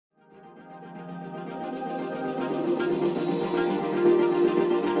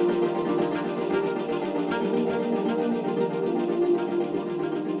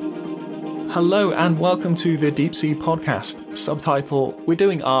Hello and welcome to the Deep Sea Podcast. Subtitle, We're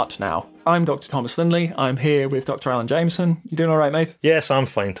Doing Art Now. I'm Dr. Thomas Lindley. I'm here with Dr. Alan Jameson. You doing all right, mate? Yes, I'm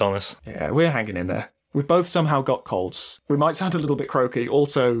fine, Thomas. Yeah, we're hanging in there. We've both somehow got colds. We might sound a little bit croaky.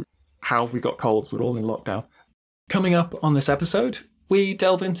 Also, how have we got colds? We're all in lockdown. Coming up on this episode, we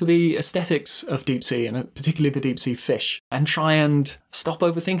delve into the aesthetics of deep sea, and particularly the deep sea fish, and try and stop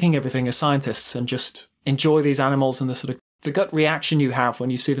overthinking everything as scientists and just enjoy these animals and the gut reaction you have when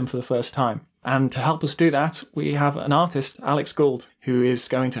you see them for the first time. And to help us do that, we have an artist, Alex Gould, who is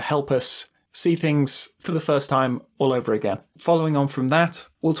going to help us see things for the first time all over again. Following on from that,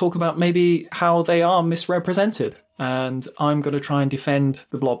 we'll talk about maybe how they are misrepresented. And I'm going to try and defend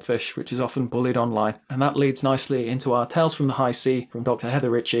the blobfish, which is often bullied online. And that leads nicely into our Tales from the High Sea from Dr. Heather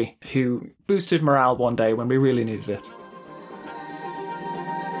Ritchie, who boosted morale one day when we really needed it.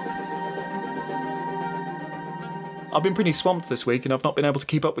 I've been pretty swamped this week and I've not been able to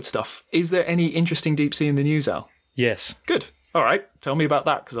keep up with stuff. Is there any interesting deep sea in the news, Al? Yes. Good. All right. Tell me about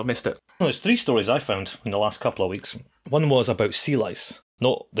that because I missed it. Well, there's 3 stories I found in the last couple of weeks. One was about sea lice.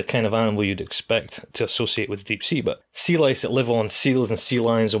 Not the kind of animal you'd expect to associate with the deep sea, but sea lice that live on seals and sea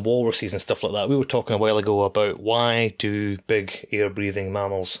lions and walruses and stuff like that. We were talking a while ago about why do big air-breathing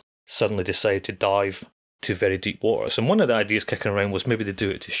mammals suddenly decide to dive to very deep waters. And one of the ideas kicking around was maybe they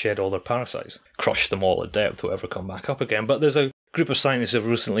do it to shed all their parasites, crush them all at depth, whatever, come back up again. But there's a group of scientists have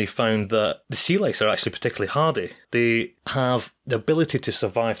recently found that the sea lice are actually particularly hardy. They have the ability to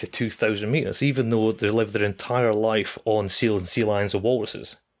survive to 2,000 metres, even though they live their entire life on seals and sea lions and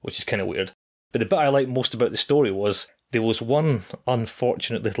walruses, which is kind of weird. But the bit I liked most about the story was there was one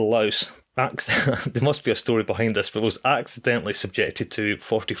unfortunate little louse. There must be a story behind this, but was accidentally subjected to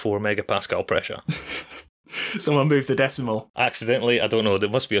 44 megapascal pressure. Someone moved the decimal. Accidentally, I don't know, there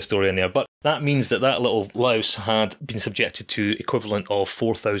must be a story in there. But that means that that little louse had been subjected to equivalent of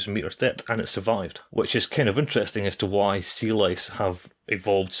 4,000 metres depth and it survived, which is kind of interesting as to why sea lice have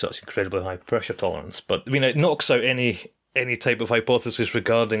evolved such incredibly high pressure tolerance. But, I mean, it knocks out any type of hypothesis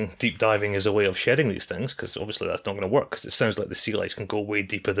regarding deep diving as a way of shedding these things, because obviously that's not going to work, because it sounds like the sea lice can go way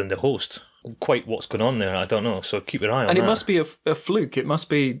deeper than the host. Quite what's going on there, I don't know, so keep your eye on that. And it must be a fluke. It must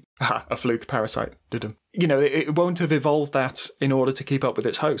be a fluke parasite. You know, it won't have evolved that in order to keep up with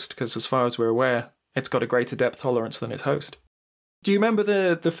its host, because as far as we're aware, it's got a greater depth tolerance than its host. Do you remember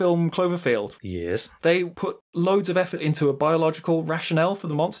the film Cloverfield? Yes. They put loads of effort into a biological rationale for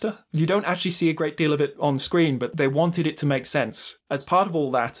the monster. You don't actually see a great deal of it on screen, but they wanted it to make sense. As part of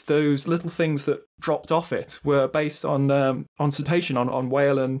all that, those little things that dropped off it were based on cetacean, on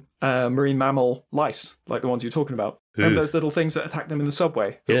whale and marine mammal lice, like the ones you're talking about. Ooh. Remember those little things that attacked them in the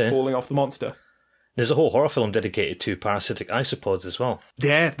subway, that were falling off the monster? There's a whole horror film dedicated to parasitic isopods as well.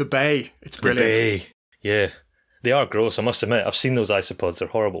 Yeah, The Bay. It's brilliant. The Bay. Yeah. They are gross, I must admit. I've seen those isopods, they're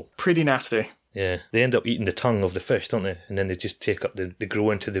horrible. Pretty nasty. Yeah, they end up eating the tongue of the fish, don't they? And then they just take up, they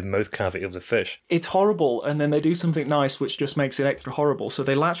grow into the mouth cavity of the fish. It's horrible, and then they do something nice which just makes it extra horrible. So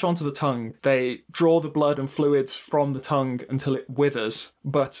they latch onto the tongue, they draw the blood and fluids from the tongue until it withers,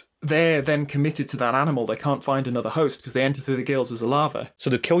 but they're then committed to that animal. They can't find another host because they enter through the gills as a larva. So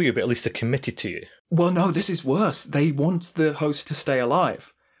they'll kill you, but at least they're committed to you. Well, no, this is worse. They want the host to stay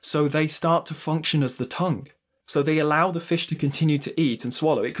alive, so they start to function as the tongue. So they allow the fish to continue to eat and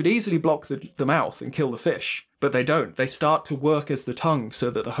swallow. It could easily block the mouth and kill the fish, but they don't. They start to work as the tongue so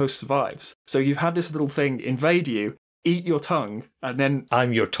that the host survives. So you've had this little thing invade you, eat your tongue, and then...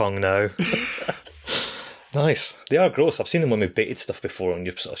 I'm your tongue now. Nice. They are gross. I've seen them when we've baited stuff before and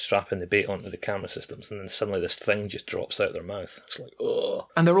you're sort of strapping the bait onto the camera systems and then suddenly this thing just drops out their mouth. It's like, ugh.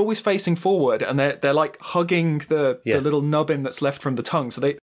 And they're always facing forward and they're like hugging the little nubbin that's left from the tongue.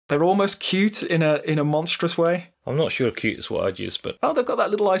 So they're almost cute in a monstrous way. I'm not sure cute is what I'd use, but... Oh, they've got that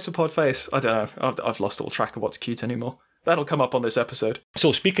little isopod face. I don't know. I've lost all track of what's cute anymore. That'll come up on this episode.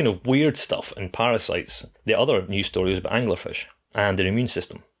 So speaking of weird stuff and parasites, the other news story is about anglerfish and their immune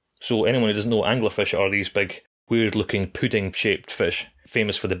system. So anyone who doesn't know, anglerfish are these big, weird-looking pudding-shaped fish,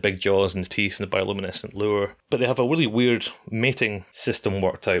 famous for the big jaws and the teeth and the bioluminescent lure. But they have a really weird mating system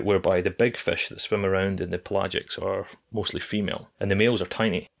worked out whereby the big fish that swim around in the pelagics are mostly female, and the males are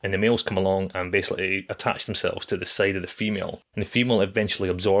tiny. And the males come along and basically attach themselves to the side of the female, and the female eventually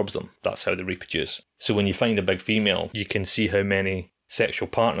absorbs them. That's how they reproduce. So when you find a big female, you can see how many sexual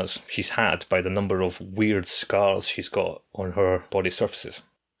partners she's had by the number of weird scars she's got on her body surfaces.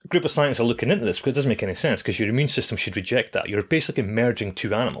 A group of scientists are looking into this because it doesn't make any sense, because your immune system should reject that. You're basically merging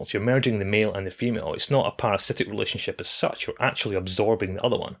two animals. You're merging the male and the female. It's not a parasitic relationship as such. You're actually absorbing the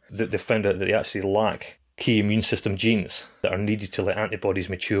other one. They found out that they actually lack key immune system genes that are needed to let antibodies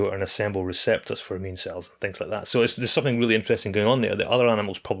mature and assemble receptors for immune cells and things like that. So there's something really interesting going on there that other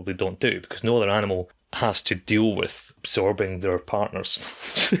animals probably don't do, because no other animal has to deal with absorbing their partners.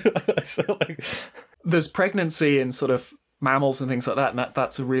 So, there's pregnancy in sort of mammals and things like that, and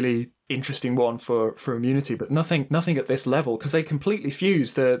that's a really interesting one for immunity, but nothing at this level, because they completely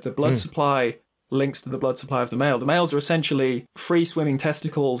fuse. The blood supply links to the blood supply of the male. The males are essentially free-swimming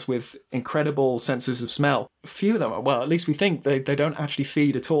testicles with incredible senses of smell. A few of them, well, at least we think, they don't actually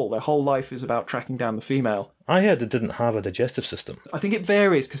feed at all. Their whole life is about tracking down the female. I heard it didn't have a digestive system. I think it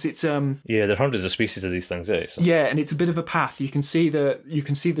varies, because it's yeah, there are hundreds of species of these things, eh? So. Yeah, and it's a bit of a path. You can see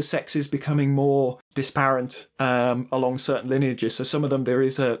the sexes becoming more disparate along certain lineages. So some of them there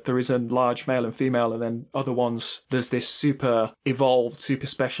is a large male and female, and then other ones there's this super evolved, super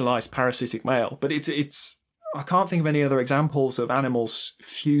specialized parasitic male. But it's I can't think of any other examples of animals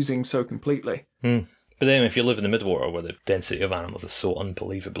fusing so completely. But then if you live in the midwater where the density of animals is so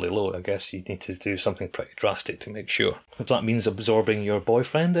unbelievably low, I guess you need to do something pretty drastic to make sure. If that means absorbing your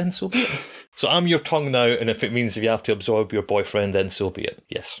boyfriend, then so be it. So I'm your tongue now, and if it means if you have to absorb your boyfriend, then so be it.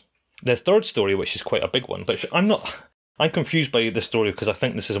 Yes. The third story, which is quite a big one, but I'm confused by this story because I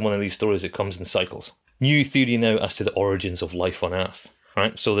think this is one of these stories that comes in cycles. New theory now as to the origins of life on Earth.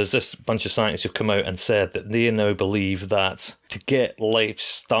 Right, so there's this bunch of scientists who've come out and said that they now believe that to get life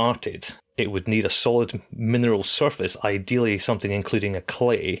started, it would need a solid mineral surface, ideally something including a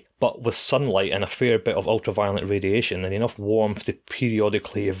clay, but with sunlight and a fair bit of ultraviolet radiation and enough warmth to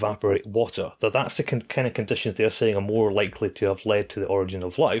periodically evaporate water. That's the kind of conditions they're saying are more likely to have led to the origin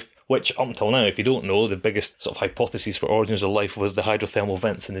of life, which up until now, if you don't know, the biggest sort of hypothesis for origins of life was the hydrothermal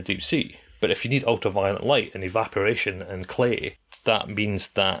vents in the deep sea. But if you need ultraviolet light and evaporation and clay, that means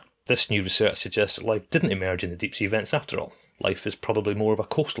that this new research suggests that life didn't emerge in the deep sea vents after all. Life is probably more of a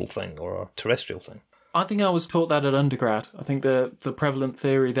coastal thing or a terrestrial thing. I think I was taught that at undergrad. I think the prevalent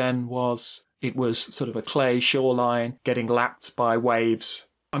theory then was it was sort of a clay shoreline getting lapped by waves.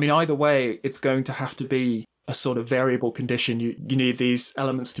 I mean, either way, it's going to have to be a sort of variable condition. You need these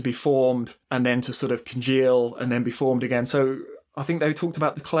elements to be formed and then to sort of congeal and then be formed again. So I think they talked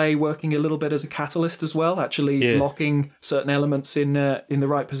about the clay working a little bit as a catalyst as well, actually locking certain elements in the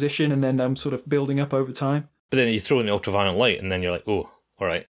right position and then them sort of building up over time. But then you throw in the ultraviolet light and then you're like, oh, all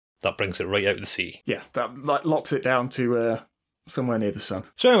right, that brings it right out of the sea. Yeah, that locks it down to somewhere near the sun.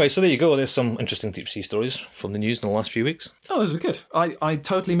 So anyway, so there you go. There's some interesting deep sea stories from the news in the last few weeks. Oh, those were good. I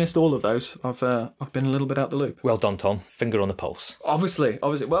totally missed all of those. I've been a little bit out the loop. Well done, Tom. Finger on the pulse. Obviously.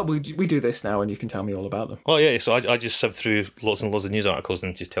 Well, we do this now, and you can tell me all about them. Oh yeah, so I just sift through lots and lots of news articles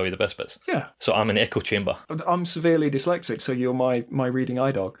and just tell you the best bits. Yeah. So I'm an echo chamber. I'm severely dyslexic, so you're my reading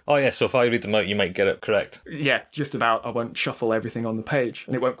eye dog. Oh yeah, so if I read them out, you might get it correct. Yeah, just about. I won't shuffle everything on the page,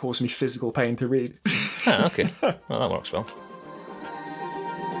 and it won't cause me physical pain to read. Ah, okay. Well, that works well.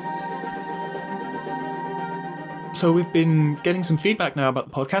 So we've been getting some feedback now about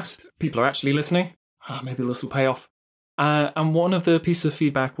the podcast. People are actually listening. Maybe this will pay off. And one of the pieces of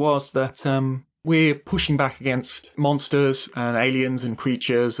feedback was that we're pushing back against monsters and aliens and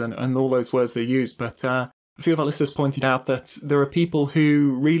creatures and all those words they use. But a few of our listeners pointed out that there are people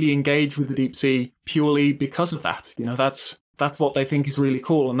who really engage with the deep sea purely because of that. You know, that's what they think is really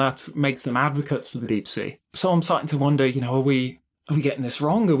cool, and that makes them advocates for the deep sea. So I'm starting to wonder, you know, are we getting this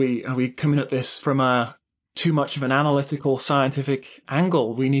wrong? Are we coming at this from too much of an analytical, scientific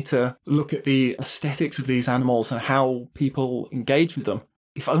angle? We need to look at the aesthetics of these animals and how people engage with them.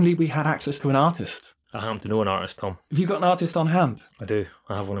 If only we had access to an artist. I happen to know an artist, Tom. Have you got an artist on hand? I do.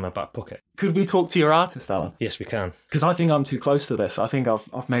 I have one in my back pocket. Could we talk to your artist, Alan? Yes, we can. Because I think I'm too close to this. I think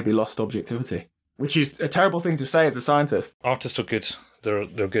I've maybe lost objectivity, which is a terrible thing to say as a scientist. Artists are good. They're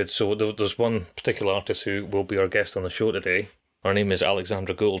good. So there's one particular artist who will be our guest on the show today. Her name is Alex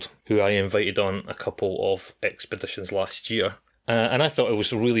Gould, who I invited on a couple of expeditions last year. And I thought it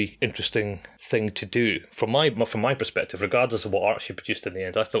was a really interesting thing to do. From my perspective, regardless of what art she produced in the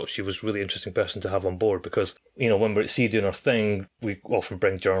end, I thought she was a really interesting person to have on board because, you know, when we're at sea doing our thing, we often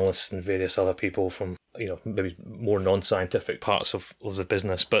bring journalists and various other people from, you know, maybe more non-scientific parts of the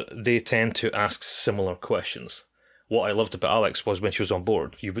business, but they tend to ask similar questions. What I loved about Alex was when she was on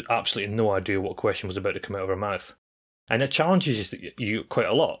board, you had absolutely no idea what question was about to come out of her mouth. And it challenges you quite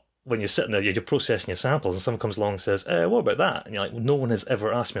a lot when you're sitting there, you're processing your samples, and someone comes along and says, what about that? And you're like, well, no one has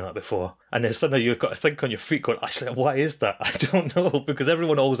ever asked me that before. And then suddenly you've got to think on your feet going, why is that? I don't know, because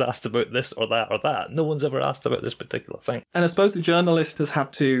everyone always asks about this or that or that. No one's ever asked about this particular thing. And I suppose the journalist has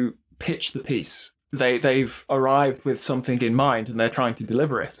had to pitch the piece. they've arrived with something in mind and they're trying to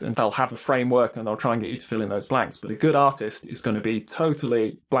deliver it, and they'll have a framework and they'll try and get you to fill in those blanks. But a good artist is going to be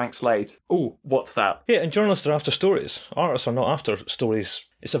totally blank slate. Oh, what's that? Yeah, and journalists are after stories. Artists are not after stories.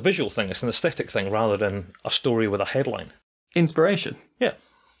 It's a visual thing. It's an aesthetic thing rather than a story with a headline. Inspiration. Yeah.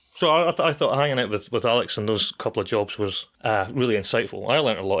 So I thought hanging out with Alex and those couple of jobs was really insightful. I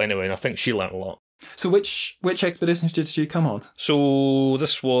learnt a lot anyway, and I think she learnt a lot. So which expeditions did she come on? So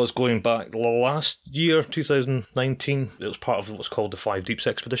this was going back last year, 2019. It was part of what's called the 5 Deeps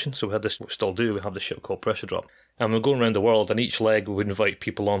expedition. So we had this, we still do, we have this ship called Pressure Drop. And we're going around the world, and each leg we would invite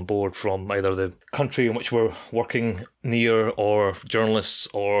people on board from either the country in which we're working near, or journalists,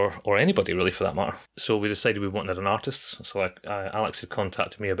 or anybody really for that matter. So we decided we wanted an artist. So Alex had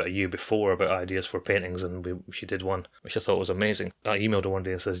contacted me about a year before about ideas for paintings, and she did one, which I thought was amazing. I emailed her one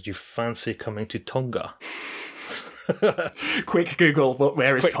day and says, "Do you fancy coming to Tonga?" Quick Google,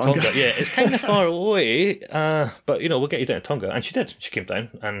 where is Tonga? Yeah, it's kind of far away, but we'll get you down to Tonga. And she did. She came down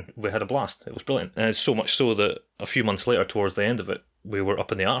and we had a blast. It was brilliant. And so much so that a few months later, towards the end of it, we were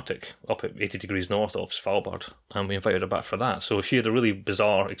up in the Arctic, up at 80 degrees north of Svalbard, and we invited her back for that. So she had a really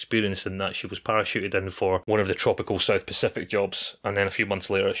bizarre experience in that she was parachuted in for one of the tropical South Pacific jobs, and then a few months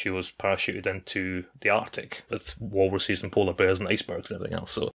later she was parachuted into the Arctic with walruses and polar bears and icebergs and everything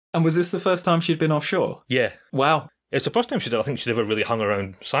else. So. And was this the first time she'd been offshore? Yeah. Wow. It's the first time I think she'd ever really hung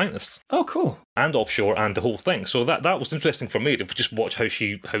around scientists. Oh, cool. And offshore and the whole thing. So that was interesting for me to just watch how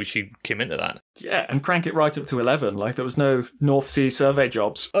she came into that. Yeah, and crank it right up to 11. Like, there was no North Sea survey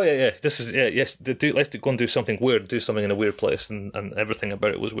jobs. Oh, yeah. Yes. Let's go and do something weird, do something in a weird place, and everything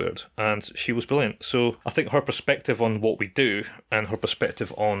about it was weird. And she was brilliant. So I think her perspective on what we do and her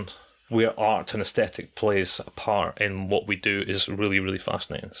perspective on where art and aesthetic plays a part in what we do is really, really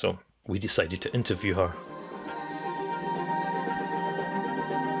fascinating. So we decided to interview her.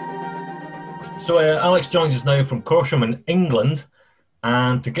 So Alex joins us now from Corsham in England,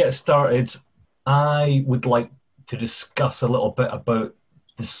 and to get us started, I would like to discuss a little bit about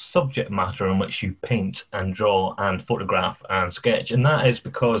the subject matter in which you paint and draw and photograph and sketch, and that is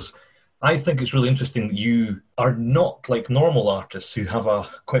because I think it's really interesting that you are not like normal artists who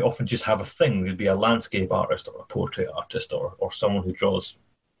quite often just have a thing. They'd be a landscape artist or a portrait artist or someone who draws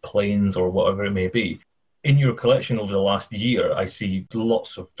planes or whatever it may be. In your collection over the last year, I see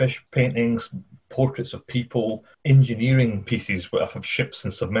lots of fish paintings, portraits of people, engineering pieces of ships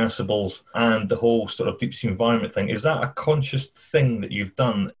and submersibles, and the whole sort of deep sea environment thing. Is that a conscious thing that you've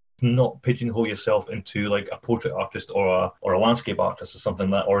done, not pigeonhole yourself into like a portrait artist or a landscape artist or something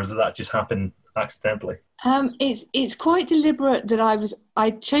like that, or does that just happen accidentally? It's quite deliberate that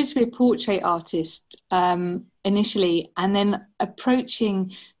I chose to be a portrait artist initially, and then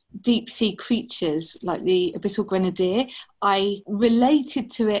approaching deep sea creatures like the abyssal grenadier, I related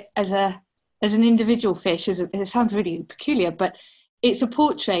to it as an individual fish. It sounds really peculiar, but it's a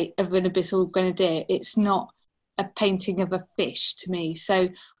portrait of an abyssal grenadier. It's not a painting of a fish to me. So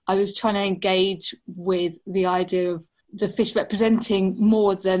I was trying to engage with the idea of the fish representing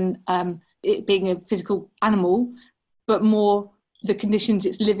more than it being a physical animal, but more the conditions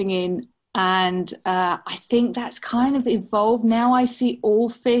it's living in. And I think that's kind of evolved. Now I see all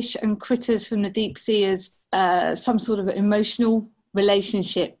fish and critters from the deep sea as some sort of emotional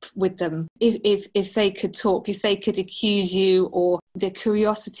relationship with them. If they could talk, if they could accuse you, or their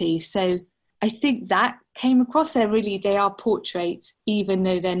curiosity. So I think that came across there. Really, they are portraits, even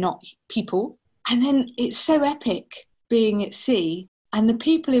though they're not people. And then it's so epic being at sea. And the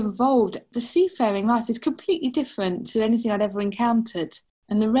people involved, the seafaring life is completely different to anything I'd ever encountered.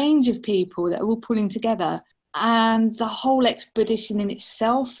 And the range of people that are all pulling together, and the whole expedition in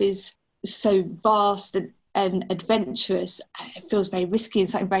itself is so vast and adventurous. It feels very risky and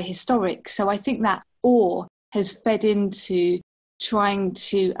something very historic. So I think that awe has fed into trying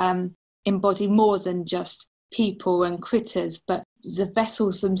to embody more than just people and critters, but the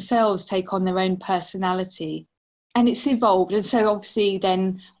vessels themselves take on their own personality. And it's evolved. And so obviously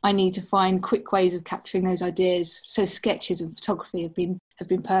then I need to find quick ways of capturing those ideas. So sketches and photography have been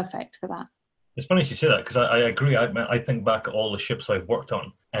perfect for that. It's funny you say that, because I agree. I think back at all the ships I've worked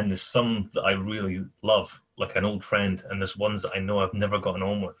on, and there's some that I really love, like an old friend, and there's ones that I know I've never gotten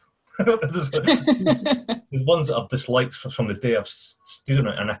on with. there's ones that I've disliked from the day I've stood on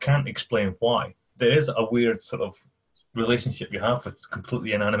it, and I can't explain why. There is a weird sort of relationship you have with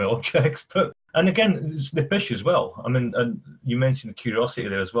completely inanimate objects, and again, it's the fish as well. I mean, and you mentioned the curiosity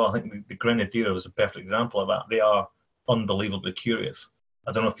there as well. I think the grenadier was a perfect example of that. They are unbelievably curious.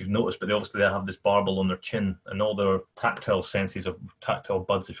 I don't know if you've noticed, but they have this barbel on their chin, and all their tactile senses, or tactile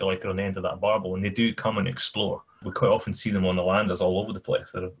buds, if you like, are on the end of that barbel, and they do come and explore. We quite often see them on the landers all over the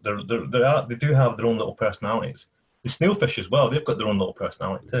place. They do have their own little personalities. The snailfish as well, they've got their own little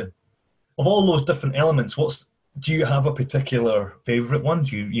personality too. Of all those different elements, do you have a particular favourite one?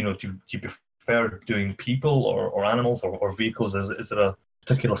 Do you prefer doing people or animals or vehicles? Is there a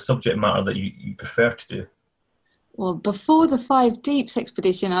particular subject matter that you prefer to do? Well, before the 5 Deeps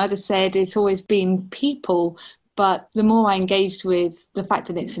expedition, I'd have said it's always been people. But the more I engaged with the fact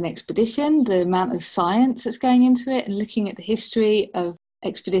that it's an expedition, the amount of science that's going into it, and looking at the history of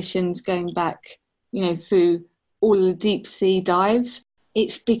expeditions going back, through all of the deep sea dives,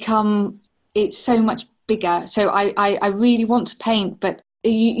 it's so much bigger. So I really want to paint, but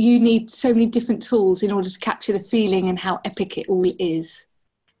you need so many different tools in order to capture the feeling and how epic it all is.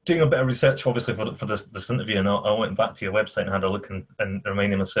 Doing a bit of research, obviously, for this interview, and I went back to your website and had a look and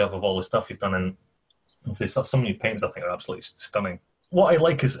reminded myself of all the stuff you've done. And some of your paintings I think are absolutely stunning. What I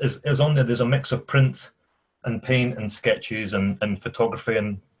like is on there's a mix of print and paint and sketches and photography.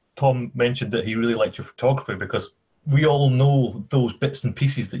 And Tom mentioned that he really liked your photography because we all know those bits and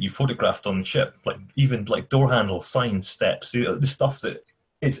pieces that you photographed on the ship, even door handles, signs, steps, the stuff that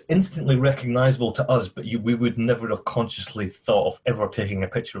is instantly recognizable to us, but we would never have consciously thought of ever taking a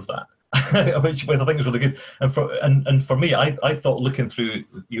picture of that. Which I think is really good. And for me, I thought, looking through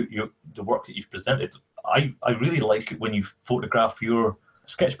the work that you've presented, I really like it when you photograph your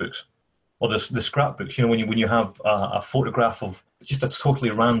sketchbooks or the scrapbooks. When you have a photograph of just a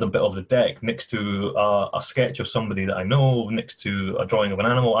totally random bit of the deck next to a sketch of somebody that I know, next to a drawing of an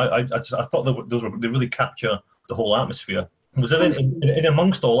animal. I thought they really capture the whole atmosphere. Was there in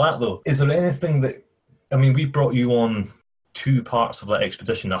amongst all that though? Is there anything that, we brought you on 2 parts of that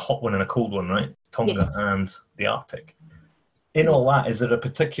expedition, a hot one and a cold one, right? Tonga and the Arctic. In all that, is there a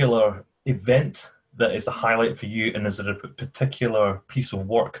particular event that is the highlight for you, and is there a particular piece of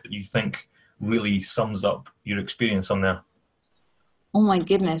work that you think really sums up your experience on there? Oh my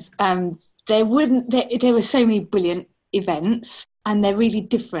goodness. There were so many brilliant events, and they're really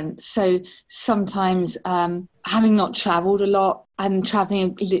different. So sometimes having not travelled a lot and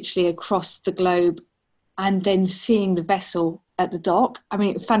travelling literally across the globe and then seeing the vessel at the dock,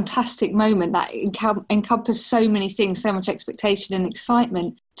 fantastic moment that encompassed so many things, so much expectation and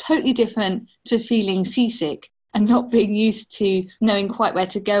excitement, totally different to feeling seasick and not being used to knowing quite where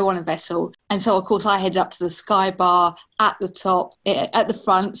to go on a vessel. And so, of course, I headed up to the sky bar at the top, at the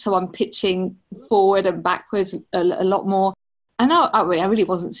front, so I'm pitching forward and backwards a lot more. And I really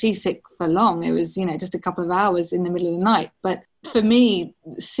wasn't seasick for long. It was, just a couple of hours in the middle of the night. But for me,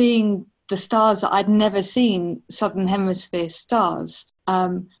 seeing the stars that I'd never seen, Southern Hemisphere stars,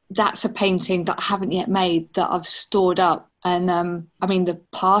 that's a painting that I haven't yet made, that I've stored up. And the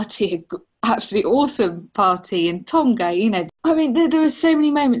party, absolutely awesome party in Tonga, there are so many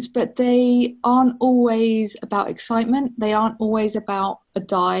moments, but they aren't always about excitement. They aren't always about a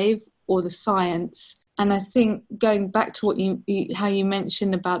dive or the science. And I think going back to how you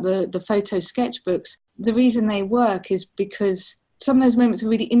mentioned about the photo sketchbooks, the reason they work is because some of those moments are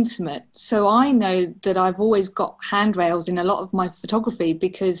really intimate. So I know that I've always got handrails in a lot of my photography,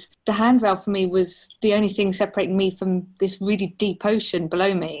 because the handrail for me was the only thing separating me from this really deep ocean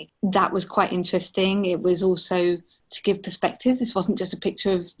below me. That was quite interesting. It was also to give perspective. This wasn't just a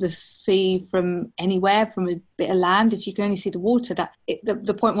picture of the sea from anywhere, from a bit of land. If you can only see the water,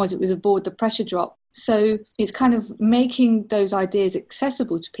 the point was it was aboard the pressure drop. So it's kind of making those ideas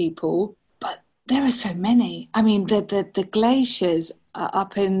accessible to people. But there are so many. The glaciers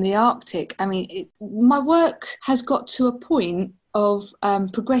up in the Arctic. My work has got to a point of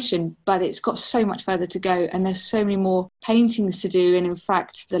progression, but it's got so much further to go, and there's so many more paintings to do. And in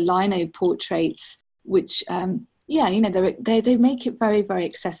fact, the lino portraits, which they make it very, very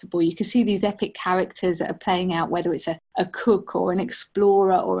accessible. You can see these epic characters that are playing out, whether it's a cook or an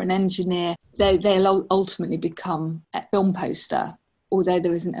explorer or an engineer. They'll ultimately become a film poster, although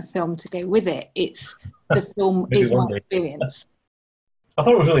there isn't a film to go with it. It's the film is my experience. I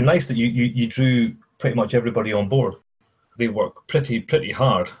thought it was really nice that you drew pretty much everybody on board. They work pretty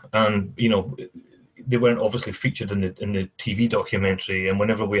hard, and they weren't obviously featured in the TV documentary. And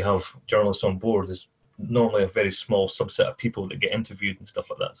whenever we have journalists on board, there's normally a very small subset of people that get interviewed and stuff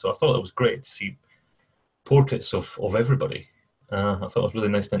like that. So I thought it was great to see portraits of everybody. I thought it was a really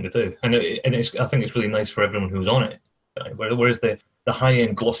nice thing to do, and I think it's really nice for everyone who's on it. Whereas the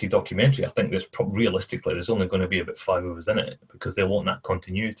high-end glossy documentary, I think realistically there's only going to be about 5 of us in it, because they want that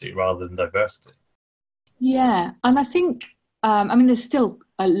continuity rather than diversity. Yeah, and I think there's still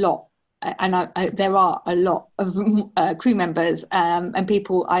a lot and there are a lot of crew members and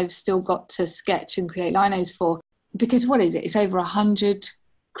people I've still got to sketch and create linos for, because what is it? It's over 100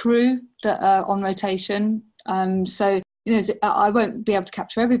 crew that are on rotation. So, I won't be able to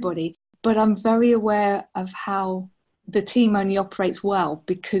capture everybody, but I'm very aware of how the team only operates well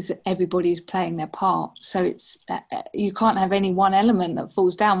because everybody's playing their part. So it's you can't have any one element that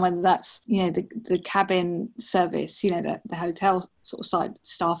falls down, whether that's the cabin service, the hotel sort of side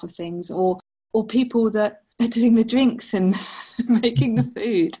staff of things, or people that are doing the drinks and making the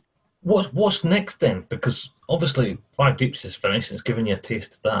food. What's next then? Because obviously 5 Deeps is, for instance, giving you a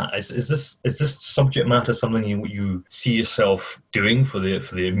taste of that. Is this subject matter something you see yourself doing for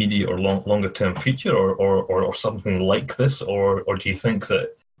the immediate or longer term future, or something like this, or do you think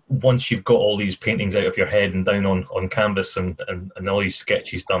that once you've got all these paintings out of your head and down on canvas and all these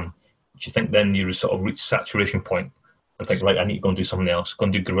sketches done, do you think then you sort of reach saturation point and think, right, I need to go and do something else, go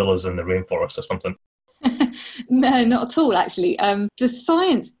and do gorillas in the rainforest or something? No, not at all, actually. The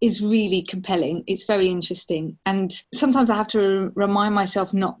science is really compelling. It's very interesting. And sometimes I have to remind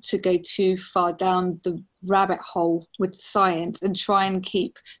myself not to go too far down the rabbit hole with science and try and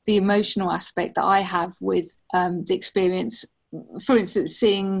keep the emotional aspect that I have with the experience. For instance,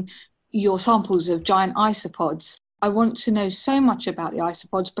 seeing your samples of giant isopods. I want to know so much about the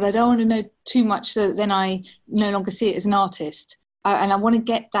isopods, but I don't want to know too much so that then I no longer see it as an artist. And I want to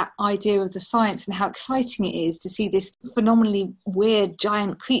get that idea of the science and how exciting it is to see this phenomenally weird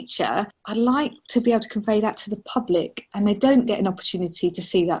giant creature. I'd like to be able to convey that to the public, and they don't get an opportunity to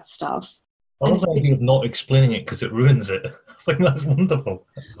see that stuff. I love the idea of not explaining it because it ruins it. I think that's wonderful.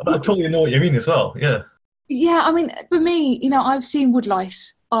 I totally know what you mean as well, yeah. Yeah, I mean, for me, I've seen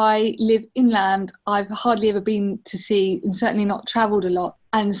woodlice. I live inland. I've hardly ever been to sea and certainly not travelled a lot.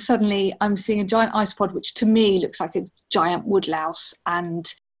 And suddenly I'm seeing a giant isopod, which to me looks like a giant woodlouse. And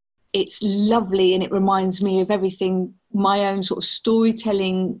it's lovely, and it reminds me of everything, my own sort of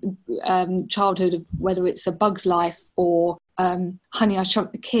storytelling childhood, of whether it's A Bug's Life or Honey, I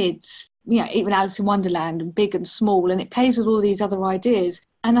Shrunk the Kids, even Alice in Wonderland, and Big and Small. And it plays with all these other ideas.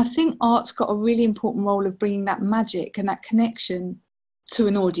 And I think art's got a really important role of bringing that magic and that connection to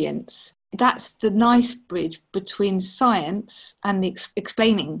an audience. That's the nice bridge between science and the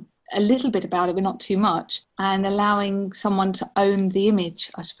explaining a little bit about it, but not too much, and allowing someone to own the image,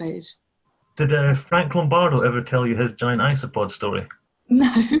 I suppose. Did Frank Lombardo ever tell you his giant isopod story?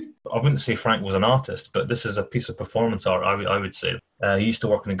 No. I wouldn't say Frank was an artist, but this is a piece of performance art, I would say. He used to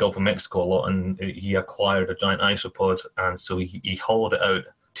work in the Gulf of Mexico a lot, and he acquired a giant isopod, and so he hollowed it out,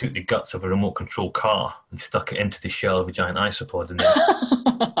 took the guts of a remote control car and stuck it into the shell of a giant isopod, and then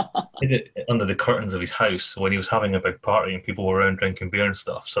hid it under the curtains of his house. So when he was having a big party and people were around drinking beer and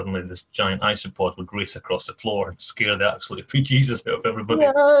stuff, suddenly this giant isopod would race across the floor and scare the absolute bejesus out of everybody.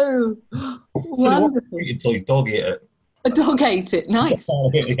 No! Wonderful. Until his dog ate it. A dog ate it, nice.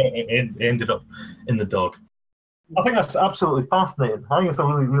 It ended up in the dog. I think that's absolutely fascinating. I think it's a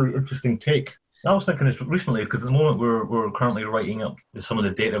really, really interesting take. I was thinking this recently because at the moment we're currently writing up some of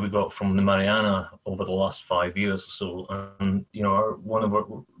the data we got from the Mariana over the last 5 years or so. And, one of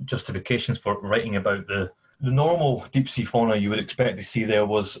our justifications for writing about the normal deep sea fauna you would expect to see there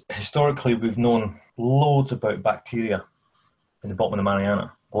was, historically, we've known loads about bacteria in the bottom of the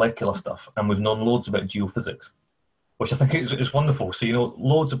Mariana, molecular stuff, and we've known loads about geophysics, which I think is wonderful. So,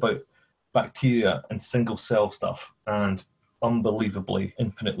 loads about bacteria and single cell stuff and unbelievably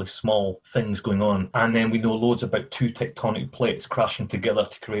infinitely small things going on, and then we know loads about 2 tectonic plates crashing together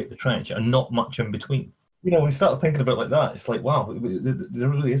to create the trench and not much in between. When you start thinking about it like that, it's like, wow, there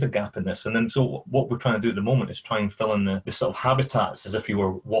really is a gap in this. And then so what we're trying to do at the moment is try and fill in the sort of habitats as if you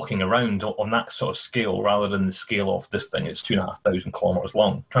were walking around on that sort of scale, rather than the scale of this thing. It's 2,500 kilometers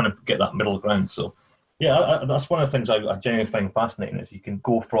long, trying to get that middle ground. So yeah, that's one of the things I genuinely find fascinating, is you can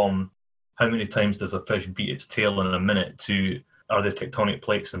go from how many times does a fish beat its tail in a minute to are there tectonic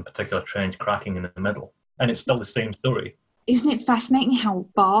plates in a particular trench cracking in the middle? And it's still the same story. Isn't it fascinating how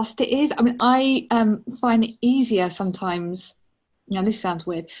vast it is? I mean, I find it easier sometimes, this sounds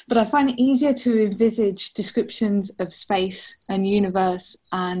weird, but I find it easier to envisage descriptions of space and universe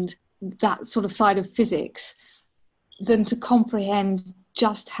and that sort of side of physics than to comprehend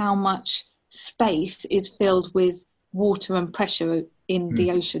just how much space is filled with water and pressure in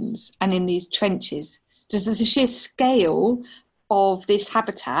the oceans and in these trenches. Just the sheer scale of this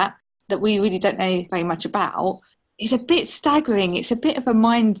habitat that we really don't know very much about is a bit staggering. It's a bit of a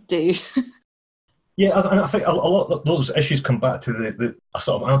mind do. Yeah, I think a lot of those issues come back to the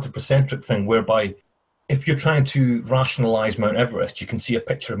sort of anthropocentric thing, whereby if you're trying to rationalise Mount Everest, you can see a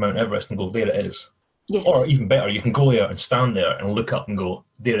picture of Mount Everest and go, there it is. Yes. Or even better, you can go there and stand there and look up and go,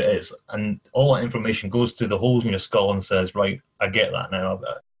 there it is. And all that information goes through the holes in your skull and says, right, I get that now.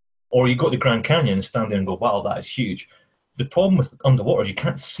 Or you go to the Grand Canyon and stand there and go, wow, that is huge. The problem with underwater is you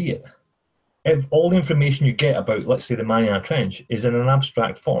can't see it. If all the information you get about, let's say, the Mariana Trench is in an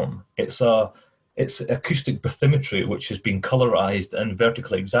abstract form. It's acoustic bathymetry, which has been colorized and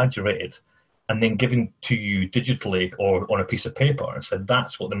vertically exaggerated and then given to you digitally or on a piece of paper and said,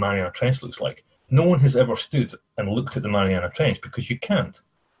 that's what the Mariana Trench looks like. No one has ever stood and looked at the Mariana Trench because you can't.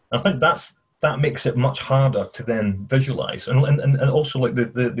 And I think that makes it much harder to then visualize. And also like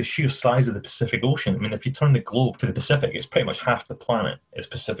the sheer size of the Pacific Ocean. I mean, if you turn the globe to the Pacific, it's pretty much half the planet is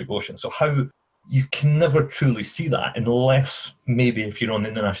Pacific Ocean. So how you can never truly see that unless maybe if you're on the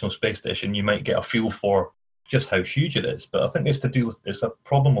International Space Station, you might get a feel for just how huge it is. But I think it's a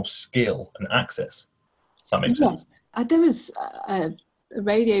problem of scale and access. If that makes sense. There was a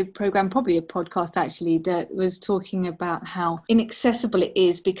radio program, probably a podcast actually, that was talking about how inaccessible it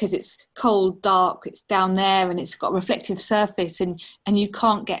is because it's cold, dark, it's down there and it's got a reflective surface and you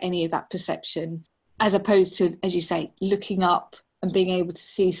can't get any of that perception, as opposed to, as you say, looking up and being able to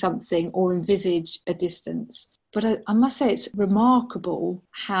see something or envisage a distance. But I must say it's remarkable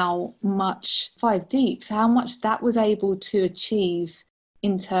how much Five Deeps, how much that was able to achieve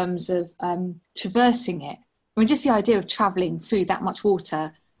in terms of traversing it. I mean, just the idea of travelling through that much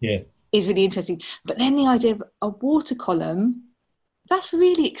water is really interesting. But then the idea of a water column, that's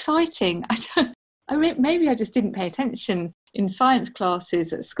really exciting. Maybe I just didn't pay attention in science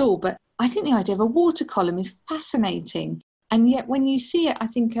classes at school, but I think the idea of a water column is fascinating. And yet when you see it, I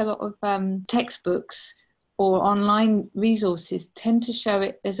think a lot of textbooks or online resources tend to show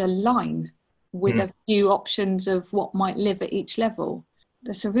it as a line with a few options of what might live at each level.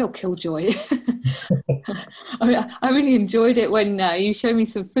 That's a real killjoy. I really enjoyed it when you showed me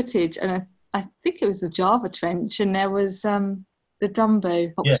some footage, and I think it was the Java Trench, and there was the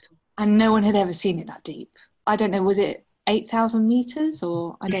Dumbo, and no one had ever seen it that deep. I don't know, was it 8,000 meters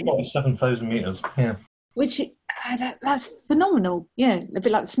or I don't know? 7,000 meters. Yeah. Which that's phenomenal. Yeah, a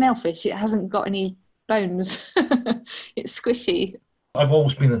bit like the snailfish. It hasn't got any bones. It's squishy. I've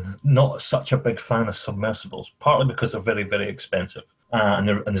always been not such a big fan of submersibles, partly because they're very, very expensive. And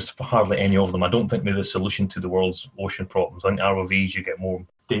there's hardly any of them. I don't think they're the solution to the world's ocean problems. I think ROVs, you get more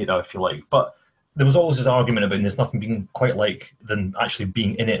data, if you like. But there was always this argument about there's nothing being quite like than actually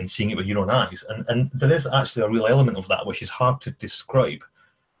being in it and seeing it with your own eyes. And there is actually a real element of that, which is hard to describe.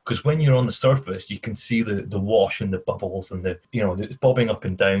 Because when you're on the surface, you can see the wash and the bubbles and it's bobbing up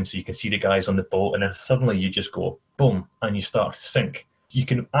and down, so you can see the guys on the boat, and then suddenly you just go boom, and you start to sink. You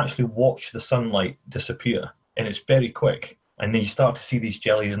can actually watch the sunlight disappear, and it's very quick. And then you start to see these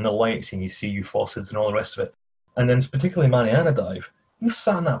jellies and the lights, and you see euphausids and all the rest of it. And then, particularly Mariana Dive, you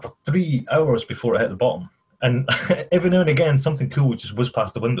sat in that for 3 hours before it hit the bottom. And every now and again, something cool would just whiz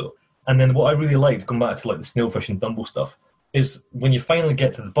past the window. And then what I really liked, going back to like the snailfish and Dumbo stuff, is when you finally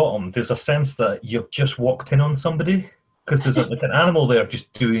get to the bottom, there's a sense that you've just walked in on somebody, because there's like an animal there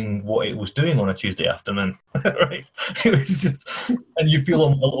just doing what it was doing on a Tuesday afternoon, right? It was just, and you feel a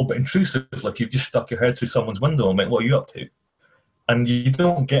little bit intrusive, like you've just stuck your head through someone's window and went, "What are you up to?" And you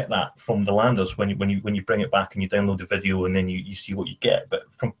don't get that from the landers when you bring it back and you download the video and then you see what you get. But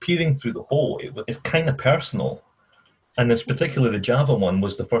from peering through the hole, it's kind of personal. And it's particularly the Java one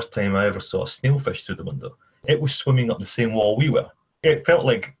was the first time I ever saw a snailfish through the window. It was swimming up the same wall we were. It felt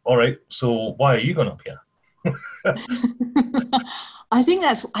like, all right, so why are you going up here? I think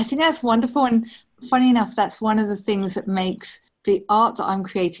that's wonderful, and funny enough, that's one of the things that makes the art that I'm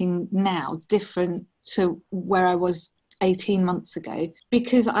creating now different to where I was 18 months ago,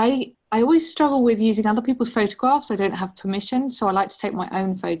 because I always struggle with using other people's photographs. I don't have permission, so I like to take my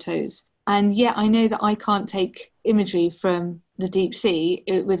own photos. And yet I know that I can't take imagery from the deep sea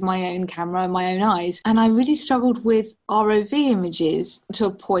with my own camera and my own eyes. And I really struggled with ROV images to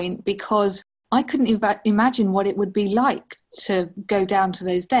a point, because I couldn't imagine what it would be like to go down to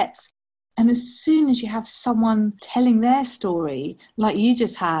those depths. And as soon as you have someone telling their story, like you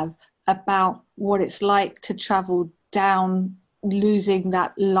just have, about what it's like to travel down, losing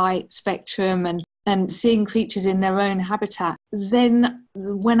that light spectrum and seeing creatures in their own habitat, then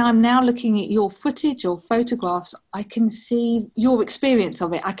when I'm now looking at your footage or photographs, I can see your experience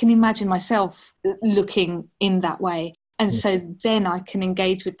of it. I can imagine myself looking in that way. And so then I can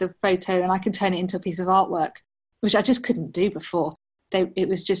engage with the photo and I can turn it into a piece of artwork, which I just couldn't do before. It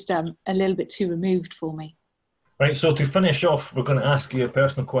was just a little bit too removed for me. Right, so to finish off, we're going to ask you a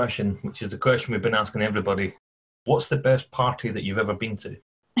personal question, which is the question we've been asking everybody. What's the best party that you've ever been to?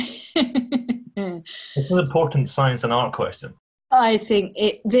 It's an important science and art question. I think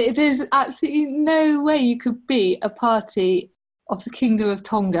there's absolutely no way you could be a party of the Kingdom of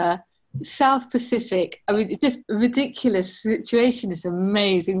Tonga, South Pacific. I mean, it's just a ridiculous situation. It's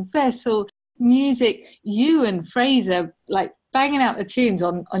amazing. Vessel, music, you and Fraser, like, banging out the tunes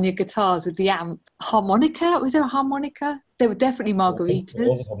on your guitars with the amp. Harmonica? Was there a harmonica? There were definitely margaritas.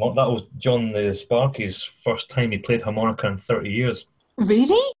 That was John the Sparky's first time he played harmonica in 30 years.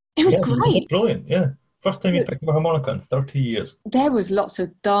 Really? It was great. Brilliant, yeah. First time he picked up a harmonica in 30 years. There was lots of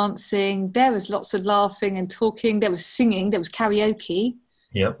dancing. There was lots of laughing and talking. There was singing. There was karaoke.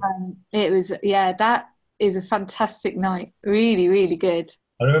 Yep. It was, that is a fantastic night. Really, really good.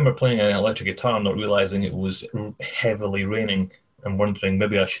 I remember playing an electric guitar and not realising it was heavily raining and wondering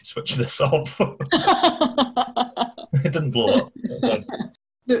maybe I should switch this off. It didn't blow up.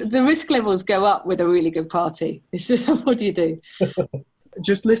 The risk levels go up with a really good party. What do you do?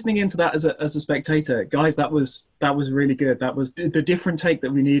 Just listening into that as a spectator, guys, that was really good. That was the different take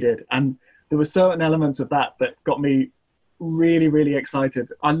that we needed. And there were certain elements of that got me really, really excited.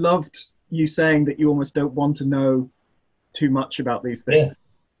 I loved you saying that you almost don't want to know too much about these things. Yeah.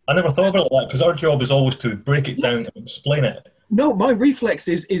 I never thought about that because our job is always to break it down and explain it. No, my reflex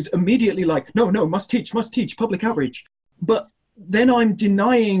is immediately like, no, must teach, public outreach. But then I'm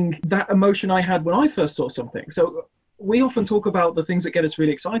denying that emotion I had when I first saw something. So we often talk about the things that get us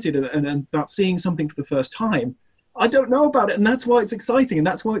really excited and about seeing something for the first time. I don't know about it, and that's why it's exciting, and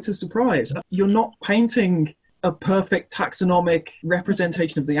that's why it's a surprise. You're not painting a perfect taxonomic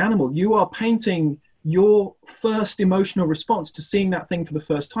representation of the animal. You are painting your first emotional response to seeing that thing for the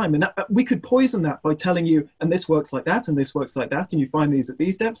first time. And we could poison that by telling you, and this works like that, and this works like that, and you find these at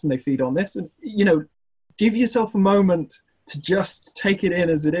these depths, and they feed on this. And, give yourself a moment to just take it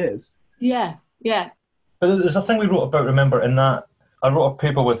in as it is. Yeah. But there's a thing we wrote about, remember, in that I wrote a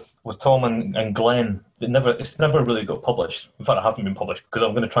paper with Tom and Glenn that it's never really got published. In fact, it hasn't been published because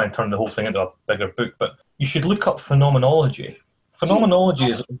I'm going to try and turn the whole thing into a bigger book. But you should look up phenomenology. Phenomenology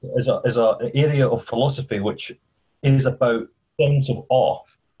is an area of philosophy which is about sense of awe.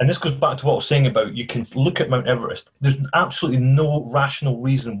 And this goes back to what I was saying about you can look at Mount Everest. There's absolutely no rational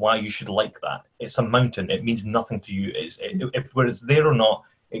reason why you should like that. It's a mountain. It means nothing to you. Whether it's there or not,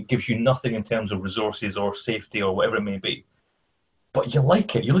 it gives you nothing in terms of resources or safety or whatever it may be. But you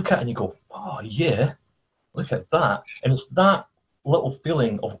like it. You look at it and you go, oh, yeah, look at that. And it's that little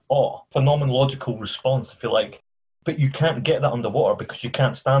feeling of awe, phenomenological response, if you like. But you can't get that underwater because you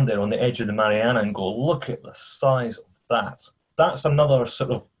can't stand there on the edge of the Mariana and go, look at the size of that. That's another sort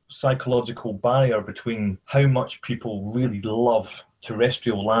of psychological barrier between how much people really love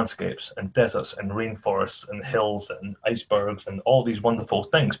terrestrial landscapes and deserts and rainforests and hills and icebergs and all these wonderful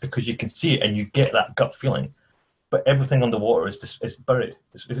things, because you can see it and you get that gut feeling. But everything underwater is buried.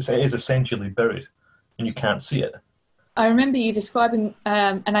 It is essentially buried and you can't see it. I remember you describing,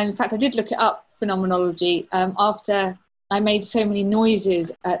 and in fact I did look it up, phenomenology, after I made so many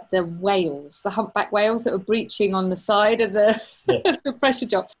noises at the whales, the humpback whales that were breaching on the side of the, the pressure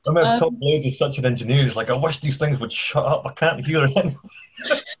drop. I remember Tom Blaze is such an engineer. He's like, I wish these things would shut up. I can't hear anything.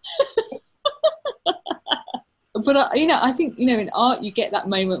 But, I think, in art you get that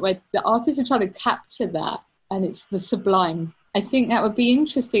moment where the artists are trying to capture that and it's the sublime. I think that would be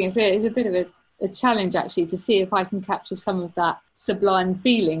interesting. It's a bit of a challenge, actually, to see if I can capture some of that sublime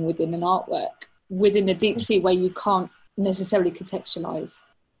feeling within an artwork, within a deep sea where you can't necessarily contextualize.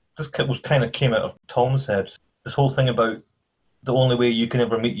 This kind of came out of Tom's head. This whole thing about the only way you can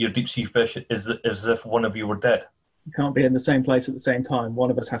ever meet your deep sea fish is if one of you were dead. You can't be in the same place at the same time.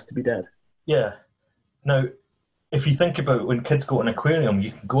 One of us has to be dead. Yeah. Now, if you think about when kids go to an aquarium,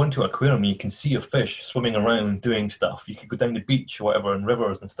 you can go into an aquarium and you can see a fish swimming around doing stuff. You can go down the beach or whatever and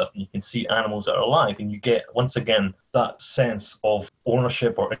rivers and stuff, and you can see animals that are alive, and you get, once again, that sense of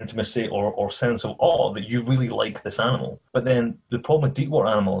ownership or intimacy or sense of awe that you really like this animal. But then the problem with deep water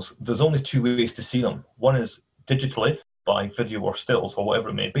animals, there's only two ways to see them. One is digitally, by video or stills or whatever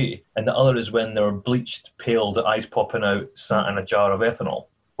it may be, and the other is when they're bleached, pale, the eyes popping out, sat in a jar of ethanol,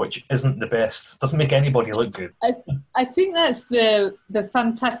 which isn't the best. Doesn't make anybody look good. I think that's the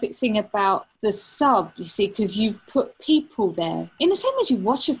fantastic thing about the sub, you see, because you've put people there. In the same way as you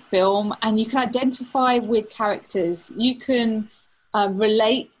watch a film and you can identify with characters, you can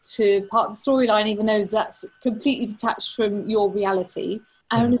relate to part of the storyline, even though that's completely detached from your reality.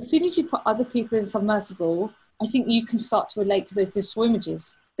 And as soon as you put other people in submersible, I think you can start to relate to those digital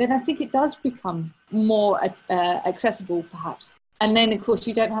images. Then I think it does become more accessible, perhaps. And then, of course,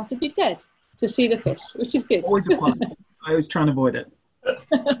 you don't have to be dead to see the fish, which is good. Always a plan. I always try and avoid it.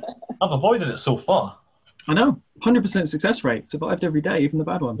 I've avoided it so far. I know. 100% success rate. Survived every day, even the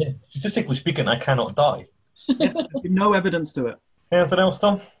bad ones. Yeah. Statistically speaking, I cannot die. Yes, there's been no evidence to it. Anything else,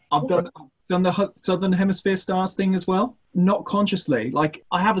 Tom? I've done the Southern Hemisphere stars thing as well, not consciously. Like,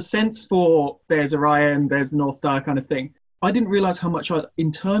 I have a sense for there's Orion, there's the North Star kind of thing. I didn't realize how much I'd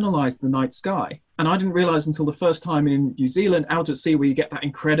internalized the night sky. And I didn't realize until the first time in New Zealand, out at sea, where you get that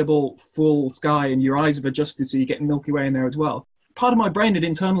incredible full sky and your eyes have adjusted so you get Milky Way in there as well. Part of my brain had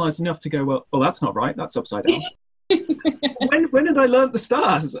internalized enough to go, well, that's not right. That's upside down. When did I learn the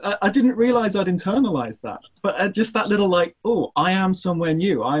stars? I didn't realize I'd internalized that. But just that little like, oh, I am somewhere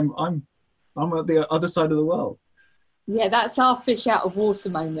new. I'm at the other side of the world. Yeah, that's our fish out of water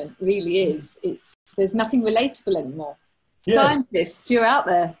moment, really is. There's nothing relatable anymore. Yeah. Scientists, you're out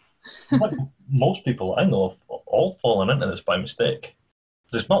there. Most people I know have all fallen into this by mistake.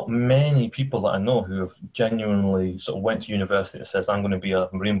 There's not many people that I know who have genuinely sort of went to university and says, I'm going to be a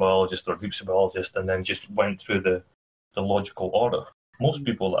marine biologist or a deep sea biologist, and then just went through the logical order. Most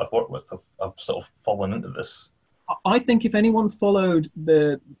people that I've worked with have sort of fallen into this. I think if anyone followed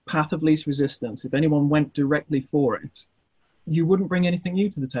the path of least resistance, if anyone went directly for it, you wouldn't bring anything new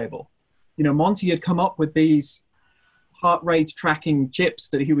to the table. You know, Monty had come up with these heart rate tracking chips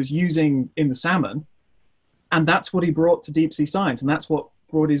that he was using in the salmon, and that's what he brought to deep sea science, and that's what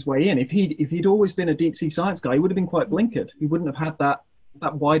brought his way in. If he'd always been a deep sea science guy, he would have been quite blinkered. He wouldn't have had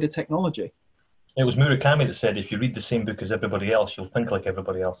that wider technology. It was Murakami that said, if you read the same book as everybody else, you'll think like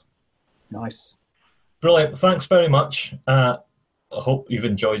everybody else. Nice. Brilliant. Thanks very much. I hope you've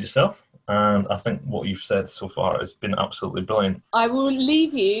enjoyed yourself. And I think what you've said so far has been absolutely brilliant. I will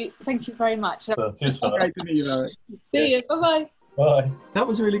leave you. Thank you very much. So, cheers for that. Great to meet you, Alex. See you. Bye-bye. Bye. That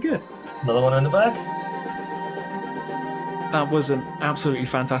was really good. Another one in the bag. That was an absolutely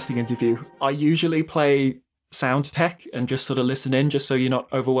fantastic interview. I usually play sound tech and just sort of listen in just so you're not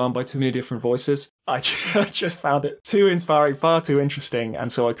overwhelmed by too many different voices. I just found it too inspiring, far too interesting,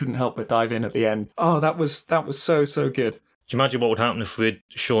 and so I couldn't help but dive in at the end. Oh, that was so good. Do you imagine what would happen if we'd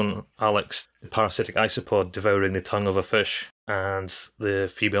shown Alex the parasitic isopod devouring the tongue of a fish and the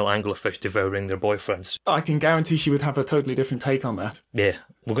female anglerfish devouring their boyfriends? I can guarantee she would have a totally different take on that. Yeah,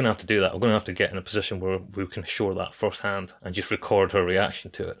 we're going to have to do that. We're going to have to get in a position where we can show that firsthand and just record her reaction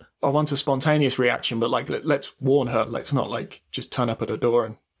to it. I want a spontaneous reaction, but like let's warn her. Let's not like just turn up at her door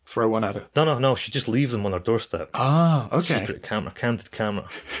and throw one at her. No, she just leaves them on her doorstep. Ah, okay. Secret camera, candid camera.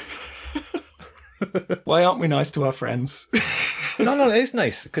 Why aren't we nice to our friends? No, it is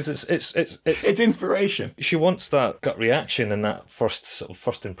nice because it's inspiration. She wants that gut reaction and that first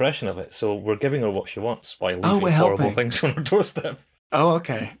impression of it. So we're giving her what she wants by leaving horrible things on her doorstep. Oh,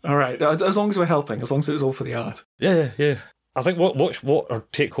 okay, all right. As long as we're helping, as long as it's all for the art. Yeah. I think what our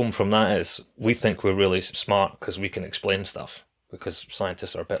take home from that is we think we're really smart because we can explain stuff because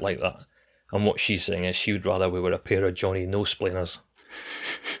scientists are a bit like that. And what she's saying is she would rather we were a pair of Johnny no-splainers.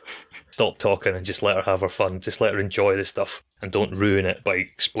 Stop talking and just let her have her fun. Just let her enjoy the stuff and don't ruin it by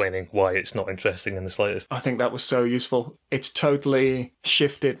explaining why it's not interesting in the slightest. I think that was so useful. It's totally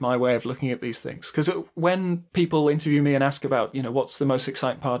shifted my way of looking at these things. Because when people interview me and ask about, what's the most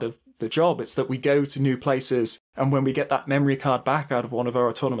exciting part of the job, it's that we go to new places, and when we get that memory card back out of one of our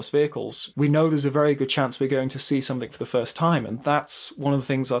autonomous vehicles, we know there's a very good chance we're going to see something for the first time. And that's one of the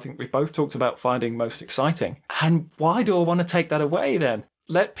things I think we've both talked about finding most exciting. And why do I want to take that away then?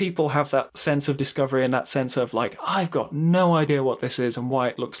 Let people have that sense of discovery and that sense of like, I've got no idea what this is and why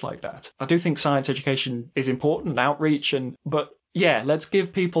it looks like that. I do think science education is important, outreach, but yeah, let's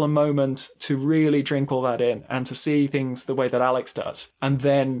give people a moment to really drink all that in and to see things the way that Alex does. And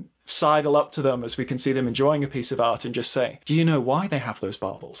then sidle up to them as we can see them enjoying a piece of art and just say, do you know why they have those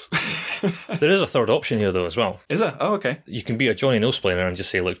barbels? There is a third option here though as well. Is there? Oh, okay. You can be a Johnny no-splainer and just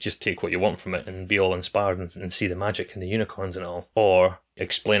say, look, just take what you want from it and be all inspired and see the magic and the unicorns and all. Or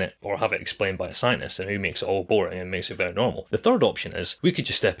explain it or have it explained by a scientist and who makes it all boring and makes it very normal. The third option is we could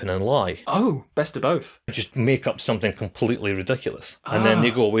just step in and lie. Oh, best of both. Just make up something completely ridiculous. And then they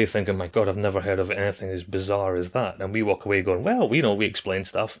go away thinking, my God, I've never heard of anything as bizarre as that. And we walk away going, well, we explain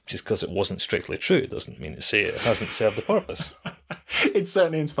stuff. Just because it wasn't strictly true, it doesn't mean to say it hasn't served the purpose. It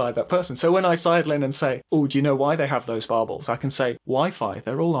certainly inspired that person. So when I sidle in and say, oh, do you know why they have those barbels? I can say, Wi-Fi,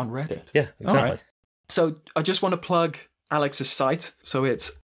 they're all on Reddit. Yeah, exactly. Right. So I just want to plug Alex's site. So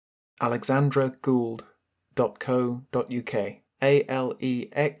it's alexandragould.co.uk.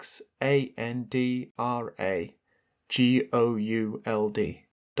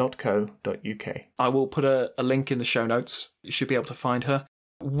 alexandragould.co.uk. I will put a link in the show notes. You should be able to find her.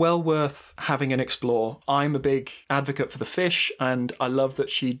 Well worth having an explore. I'm a big advocate for the fish, and I love that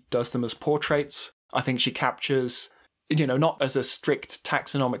she does them as portraits. I think she captures not as a strict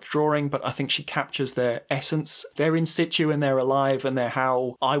taxonomic drawing, but I think she captures their essence. They're in situ and they're alive, and they're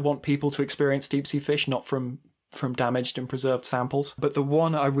how I want people to experience deep sea fish, not from damaged and preserved samples. But the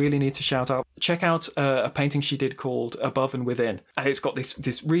one I really need to shout out, check out a painting she did called Above and Within. And it's got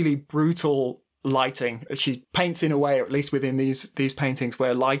this really brutal lighting. She paints in a way, or at least within these paintings,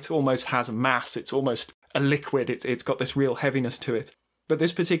 where light almost has a mass. It's almost a liquid. It's got this real heaviness to it. But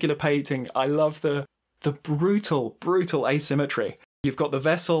this particular painting, I love the brutal asymmetry. You've got the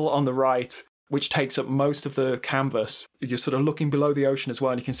vessel on the right, which takes up most of the canvas. You're sort of looking below the ocean as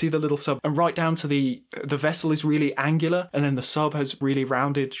well, and you can see the little sub. And right down to the vessel is really angular, and then the sub has really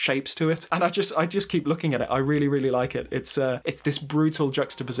rounded shapes to it. And I just keep looking at it. I really, really like it. It's this brutal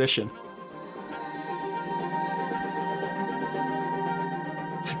juxtaposition.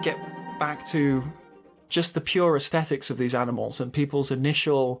 To get back to just the pure aesthetics of these animals and people's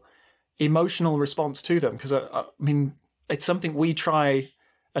initial emotional response to them, because I mean, it's something we try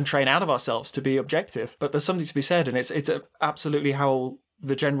and train out of ourselves to be objective, but there's something to be said, and it's absolutely how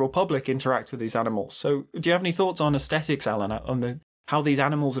the general public interact with these animals. So do you have any thoughts on aesthetics, Alan, on how these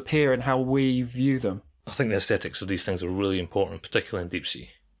animals appear and how we view them? I think the aesthetics of these things are really important, particularly in deep sea.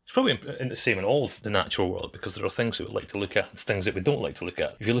 It's probably the same in all of the natural world, because there are things that we like to look at and things that we don't like to look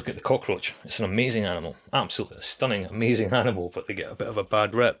at. If you look at the cockroach, it's an amazing animal, absolutely a stunning, amazing animal, but they get a bit of a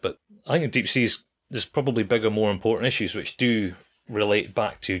bad rep. But I think in deep seas, there's probably bigger, more important issues which do relate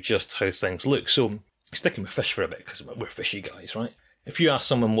back to just how things look. So sticking with fish for a bit, because we're fishy guys, right? If you ask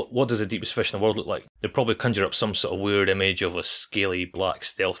someone what does the deepest fish in the world look like, they'd probably conjure up some sort of weird image of a scaly, black,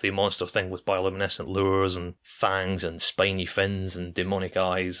 stealthy monster thing with bioluminescent lures and fangs and spiny fins and demonic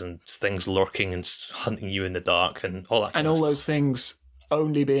eyes and things lurking and hunting you in the dark and all that. And all those things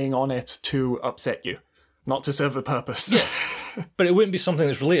only being on it to upset you, not to serve a purpose. Yeah, but it wouldn't be something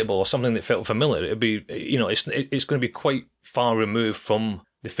that's relatable or something that felt familiar. It'd be, it's going to be quite far removed from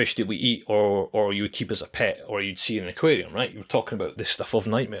the fish that we eat or you would keep as a pet or you'd see in an aquarium, right? You were talking about this stuff of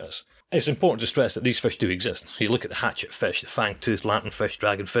nightmares. It's important to stress that these fish do exist. You look at the hatchet fish, the fang-toothed lanternfish,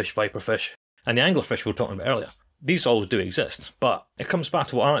 dragonfish, viperfish, and the anglerfish we were talking about earlier. These all do exist, but it comes back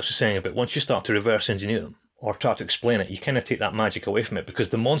to what Alex was saying about once you start to reverse engineer them or try to explain it, you kind of take that magic away from it, because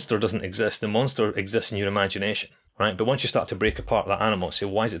the monster doesn't exist. The monster exists in your imagination, right? But once you start to break apart that animal and say,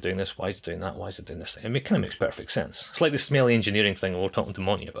 why is it doing this? Why is it doing that? Why is it doing this thing? It kind of makes perfect sense. It's like the smelly engineering thing we were talking to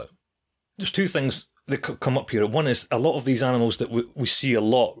Monty about. There's two things that come up here. One is a lot of these animals that we see a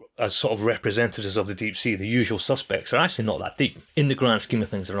lot as sort of representatives of the deep sea, the usual suspects, are actually not that deep. In the grand scheme of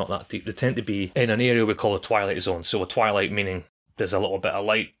things, they're not that deep. They tend to be in an area we call a twilight zone. So a twilight meaning there's a little bit of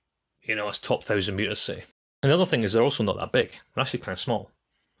light, it's top 1,000 metres, say. And the other thing is they're also not that big. They're actually kind of small.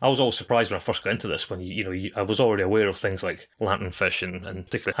 I was always surprised when I first got into this, when I was already aware of things like lanternfish and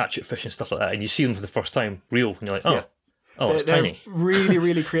particularly hatchet fish and stuff like that, and you see them for the first time real, and you're like, it's tiny. They're really,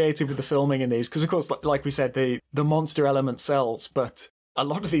 really creative with the filming in these, because of course, like we said, the monster element sells, but a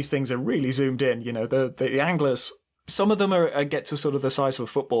lot of these things are really zoomed in. The anglers, some of them get to sort of the size of a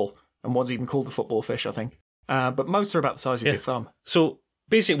football, and one's even called the football fish, I think. But most are about the size of your thumb. So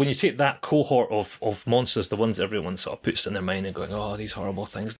basically, when you take that cohort of monsters, the ones everyone sort of puts in their mind and going, oh, these horrible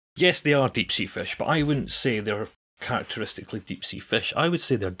things. Yes, they are deep sea fish, but I wouldn't say they're characteristically deep sea fish. I would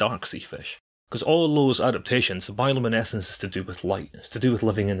say they're dark sea fish. Because all those adaptations, the bioluminescence is to do with light. It's to do with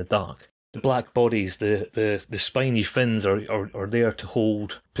living in the dark. The black bodies, the spiny fins are there to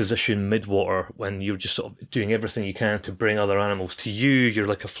hold position mid-water when you're just sort of doing everything you can to bring other animals to you. You're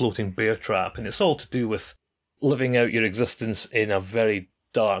like a floating bear trap. And it's all to do with living out your existence in a very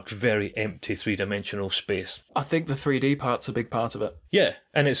dark, very empty three-dimensional space. I think the 3D part's a big part of it. Yeah,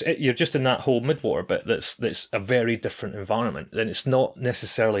 and you're just in that whole mid-water bit that's a very different environment. And it's not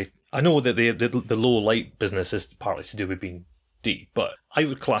necessarily... I know that the low light business is partly to do with being deep, but I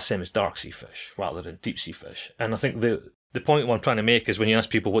would class them as dark sea fish rather than deep sea fish. And I think the point what I'm trying to make is when you ask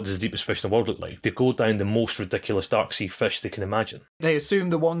people what does the deepest fish in the world look like, they go down the most ridiculous dark sea fish they can imagine. They assume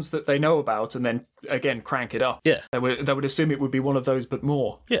the ones that they know about and then, again, crank it up. Yeah. They would assume it would be one of those, but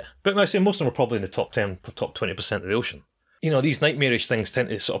more. Yeah, but I say most of them are probably in the top 10, top 20% of the ocean. These nightmarish things tend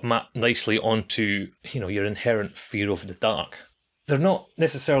to sort of map nicely onto, your inherent fear of the dark. They're not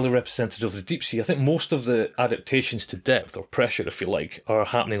necessarily representative of the deep sea. I think most of the adaptations to depth, or pressure if you like, are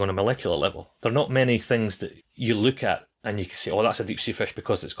happening on a molecular level. There are not many things that you look at and you can say, oh, that's a deep sea fish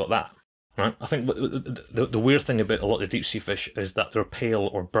because it's got that. Right? I think the weird thing about a lot of the deep sea fish is that they're pale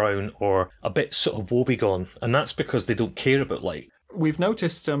or brown or a bit sort of woebegone, and that's because they don't care about light. We've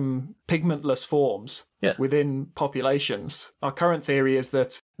noticed some pigmentless forms within populations. Our current theory is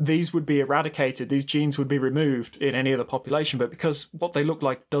that these would be eradicated, these genes would be removed in any other population, but because what they look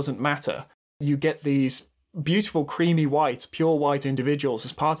like doesn't matter, you get these beautiful, creamy white, pure white individuals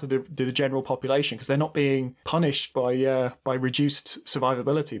as part of the general population because they're not being punished by reduced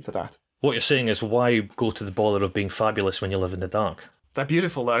survivability for that. What you're saying is, why go to the bother of being fabulous when you live in the dark? They're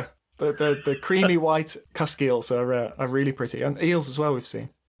beautiful, though. The creamy white cusk eels are really pretty. And eels as well, we've seen.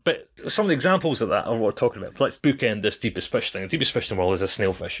 But some of the examples of that are what we're talking about. Let's bookend this deepest fish thing. The deepest fish in the world is a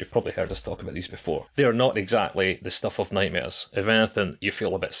snailfish. You've probably heard us talk about these before. They are not exactly the stuff of nightmares. If anything, you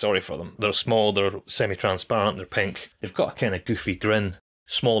feel a bit sorry for them. They're small, they're semi-transparent, they're pink. They've got a kind of goofy grin,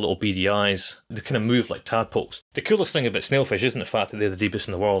 small little beady eyes. They kind of move like tadpoles. The coolest thing about snailfish isn't the fact that they're the deepest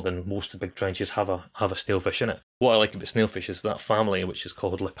in the world and most of the big trenches have a snailfish in it. What I like about snailfish is that family, which is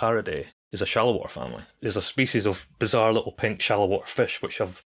called Leparidae, is a shallow water family. There's a species of bizarre little pink shallow water fish which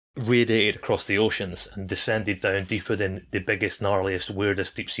have radiated across the oceans and descended down deeper than the biggest, gnarliest,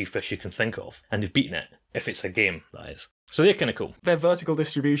 weirdest deep sea fish you can think of. And they've beaten it, if it's a game, that is. So they're kind of cool. Their vertical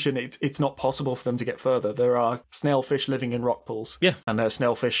distribution, it's not possible for them to get further. There are snailfish living in rock pools. Yeah. And there's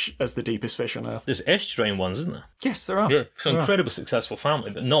snailfish as the deepest fish on Earth. There's estuarine ones, isn't there? Yes, there are. Yeah, it's an incredibly successful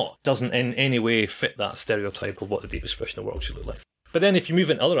family, but doesn't in any way fit that stereotype of what the deepest fish in the world should look like. But then if you move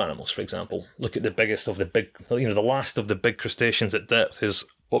into other animals, for example, look at the biggest of the big, the last of the big crustaceans at depth is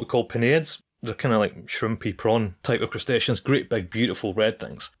what we call pinnaids. They're kind of like shrimpy prawn type of crustaceans, great big beautiful red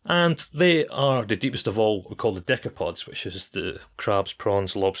things. And they are the deepest of all what we call the decapods, which is the crabs,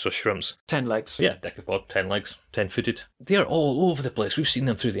 prawns, lobsters, shrimps. 10 legs. Yeah, decapod, 10 legs, 10-footed. They're all over the place. We've seen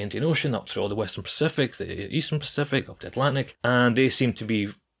them through the Indian Ocean, up through all the Western Pacific, the Eastern Pacific, up the Atlantic, and they seem to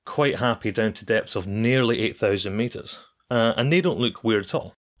be quite happy down to depths of nearly 8,000 metres. And they don't look weird at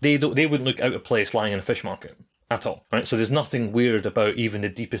all. They wouldn't look out of place lying in a fish market at all, right? So there's nothing weird about even the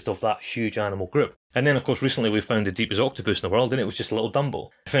deepest of that huge animal group. And then, of course, recently we found the deepest octopus in the world, and it was just a little Dumbo.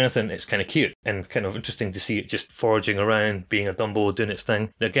 If anything, it's kind of cute and kind of interesting to see it just foraging around, being a Dumbo, doing its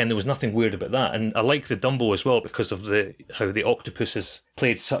thing. Again, there was nothing weird about that. And I like the Dumbo as well because of how the octopus has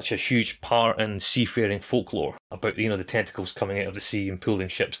played such a huge part in seafaring folklore about, the tentacles coming out of the sea and pulling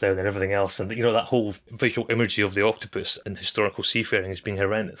ships down and everything else. And, that whole visual imagery of the octopus in historical seafaring has been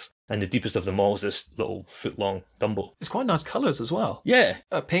horrendous. And the deepest of them all is this little foot-long Dumbo. It's quite nice colours as well. Yeah.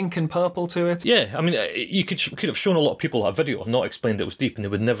 Pink and purple to it. Yeah, I mean, you could have shown a lot of people that video and not explained it was deep, and they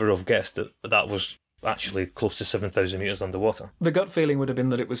would never have guessed that was actually close to 7,000 metres underwater. The gut feeling would have been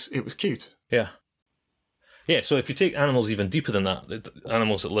that it was cute. Yeah. Yeah, so if you take animals even deeper than that, the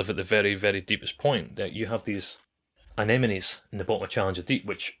animals that live at the very, very deepest point, that you have these anemones in the bottom of Challenger Deep,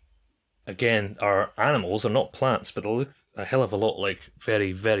 which, again, are animals, they're not plants, but they look a hell of a lot like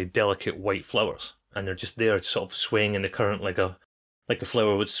very, very delicate white flowers. And they're just there sort of swaying in the current like a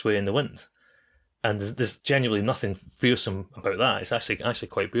flower would sway in the wind. And there's genuinely nothing fearsome about that. It's actually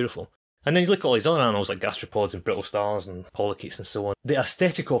quite beautiful. And then you look at all these other animals like gastropods and brittle stars and polychaetes and so on. The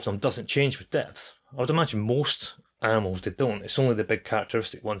aesthetic of them doesn't change with depth. I would imagine most animals, they don't. It's only the big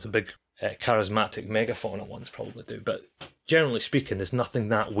characteristic ones, the big charismatic megafauna ones probably do. But generally speaking, there's nothing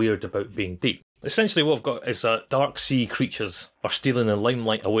that weird about being deep. Essentially what we've got is that dark sea creatures are stealing the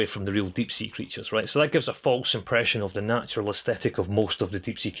limelight away from the real deep sea creatures, right? So that gives a false impression of the natural aesthetic of most of the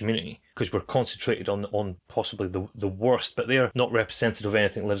deep sea community, because we're concentrated on possibly the worst, but they're not representative of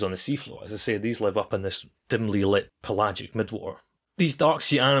anything that lives on the seafloor. As I say, these live up in this dimly lit pelagic midwater. These dark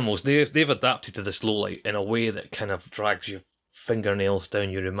sea animals, they've adapted to this low light in a way that kind of drags your fingernails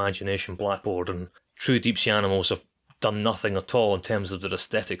down your imagination blackboard, and true deep sea animals have done nothing at all in terms of their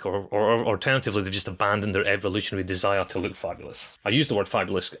aesthetic, or alternatively they've just abandoned their evolutionary desire to look fabulous. I use the word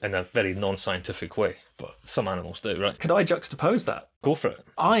fabulous in a very non-scientific way, but some animals do, right? Could I juxtapose that? Go for it.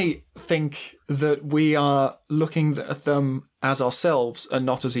 I think that we are looking at them as ourselves and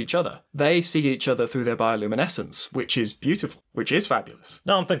not as each other. They see each other through their bioluminescence, which is beautiful, which is fabulous.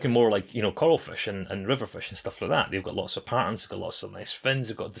 No, I'm thinking more like, coral fish and riverfish and stuff like that. They've got lots of patterns, they've got lots of nice fins,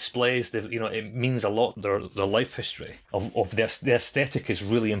 they've got displays, it means a lot, their life history of the aesthetic is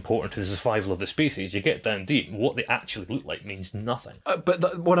really important to the survival of the species. You get down deep, what they actually look like means nothing.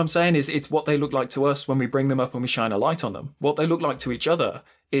 But what I'm saying is it's what they look like to us when we bring them up and we shine a light on them. What they look like to each other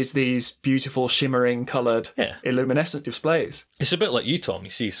is these beautiful, shimmering, coloured, illuminescent displays. It's a bit like you, Tom,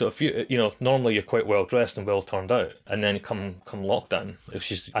 you see. So if normally you're quite well dressed and well turned out, and then come lockdown, it's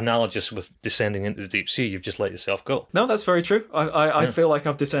just analogous with descending into the deep sea, you've just let yourself go. No, that's very true. I feel like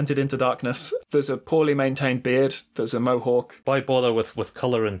I've descended into darkness. There's a poorly maintained beard, there's a mohawk. Why bother with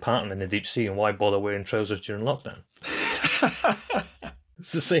colour and pattern in the deep sea, and why bother wearing trousers during lockdown?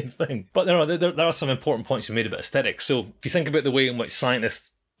 It's the same thing. But there are some important points you made about aesthetics. So if you think about the way in which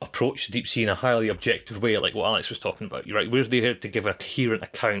scientists approach deep sea in a highly objective way, like what Alex was talking about. You're right, we're there to give a coherent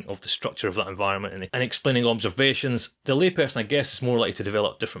account of the structure of that environment and explaining observations. The layperson, I guess, is more likely to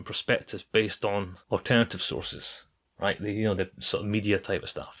develop different perspectives based on alternative sources, right? The sort of media type of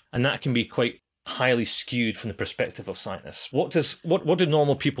stuff. And that can be quite highly skewed from the perspective of scientists. What do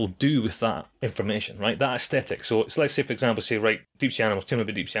normal people do with that information, right? That aesthetic. So it's, let's say, for example, right, deep sea animals, tell me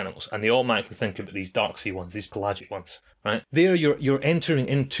about deep sea animals, and they automatically think about these dark sea ones, these pelagic ones, right? There you're entering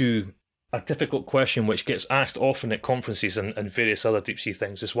into a difficult question which gets asked often at conferences and various other deep sea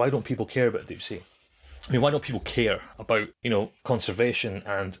things, is why don't people care about deep sea? I mean, why don't people care about, conservation,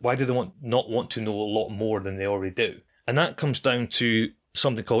 and why do they not want to know a lot more than they already do? And that comes down to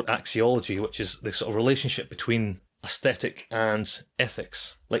something called axiology, which is the sort of relationship between aesthetic and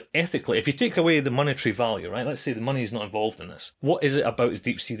ethics. Like, ethically, if you take away the monetary value, right, let's say the money is not involved in this, what is it about the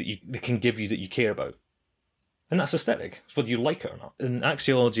deep sea that can give you that you care about? And that's aesthetic. It's whether you like it or not. And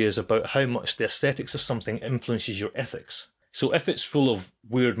axiology is about how much the aesthetics of something influences your ethics. So if it's full of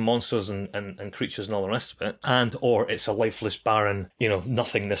weird monsters and creatures and all the rest of it, or it's a lifeless, barren,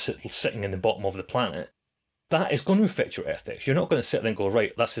 nothingness sitting in the bottom of the planet, that is going to affect your ethics. You're not going to sit there and go,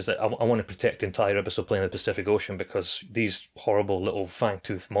 right, this is it. I want to protect the entire abyssal plain of the Pacific Ocean because these horrible little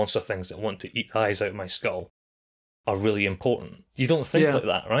fang-toothed monster things that want to eat the eyes out of my skull are really important. You don't think like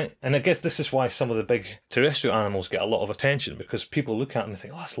that, right? And I guess this is why some of the big terrestrial animals get a lot of attention, because people look at them and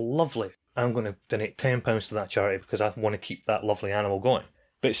think, oh, that's lovely. I'm going to donate £10 to that charity because I want to keep that lovely animal going.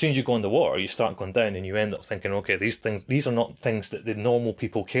 But as soon as you go in the water, you start going down and you end up thinking, okay, these are not things that the normal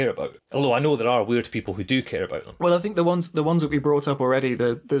people care about. Although I know there are weird people who do care about them. Well, I think the ones that we brought up already,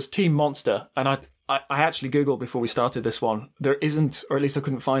 there's Team Monster, and I actually Googled before we started this one. There isn't, or at least I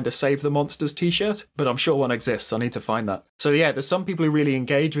couldn't find a Save the Monsters t-shirt, but I'm sure one exists. I need to find that. So yeah, there's some people who really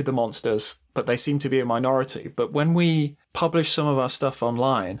engage with the monsters, but they seem to be a minority. But when we publish some of our stuff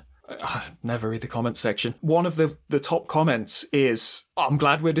online, I never read the comments section. One of the top comments is, I'm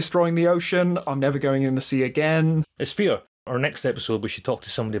glad we're destroying the ocean. I'm never going in the sea again. It's fear. Our next episode, we should talk to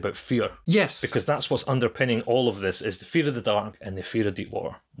somebody about fear. Yes. Because that's what's underpinning all of this, is the fear of the dark and the fear of deep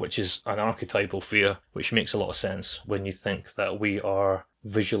water, which is an archetypal fear, which makes a lot of sense when you think that we are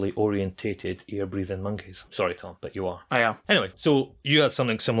visually orientated, air-breathing monkeys. Sorry, Tom, but you are. I am. Anyway, so you had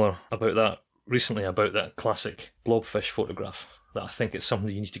something similar about that recently, about that classic blobfish photograph. That I think it's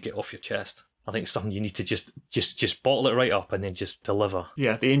something you need to get off your chest. I think it's something you need to just bottle it right up and then just deliver.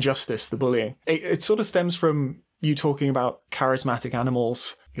 Yeah, the injustice, the bullying. It sort of stems from you talking about charismatic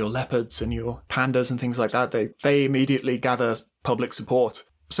animals, your leopards and your pandas and things like that. They immediately gather public support.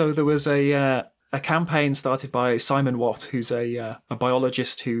 So there was a campaign started by Simon Watt, who's a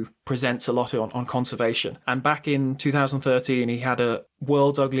biologist who presents a lot on conservation. And back in 2013, he had a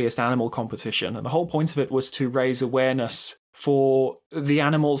World's Ugliest Animal competition. And the whole point of it was to raise awareness for the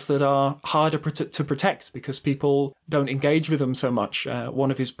animals that are harder to protect because people don't engage with them so much. One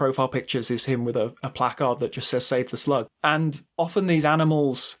of his profile pictures is him with a placard that just says "Save the Slug." And often these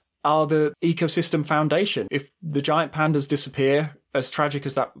animals are the ecosystem foundation. If the giant pandas disappear, as tragic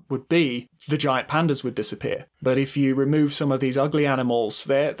as that would be, the giant pandas would disappear. But if you remove some of these ugly animals,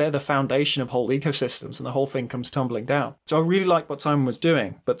 they're the foundation of whole ecosystems, and the whole thing comes tumbling down. So I really like what Simon was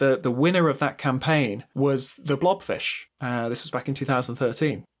doing, but the winner of that campaign was the blobfish. This was back in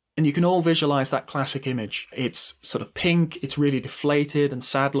 2013. And you can all visualize that classic image. It's sort of pink, it's really deflated and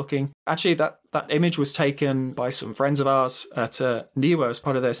sad looking. Actually, that image was taken by some friends of ours at NIWA as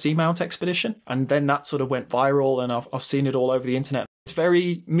part of their seamount expedition. And then that sort of went viral, and I've seen it all over the internet. It's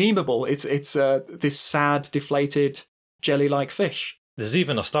very memeable. It's this sad, deflated, jelly-like fish. There's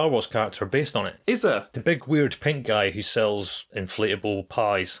even a Star Wars character based on it. Is there? The big weird pink guy who sells inflatable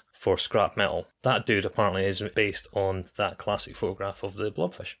pies for scrap metal. That dude apparently is based on that classic photograph of the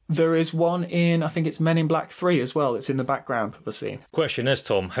blobfish. There is one in, I think it's Men in Black 3 as well. It's in the background of the scene. Question is,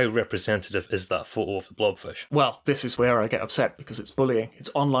 Tom, how representative is that photo of the blobfish? Well, this is where I get upset because it's bullying. It's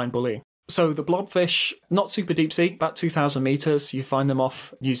online bullying. So the blobfish, not super deep sea, about 2,000 metres. You find them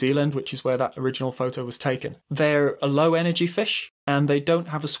off New Zealand, which is where that original photo was taken. They're a low energy fish and they don't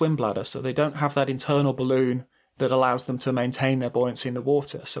have a swim bladder, so they don't have that internal balloon that allows them to maintain their buoyancy in the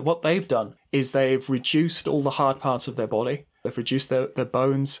water. So what they've done is they've reduced all the hard parts of their body. They've reduced their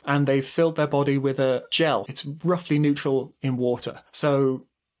bones and they've filled their body with a gel. It's roughly neutral in water. So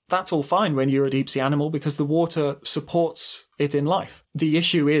that's all fine when you're a deep sea animal because the water supports it in life. The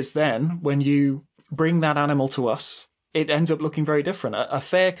issue is then when you bring that animal to us, it ends up looking very different. A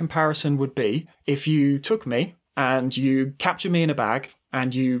fair comparison would be if you took me and you captured me in a bag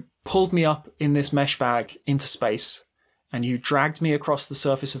and you pulled me up in this mesh bag into space and you dragged me across the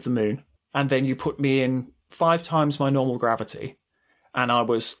surface of the moon and then you put me in 5 times my normal gravity and I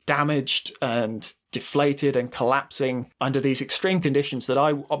was damaged and deflated and collapsing under these extreme conditions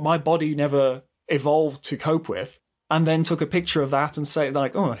that my body never evolved to cope with, and then took a picture of that and say,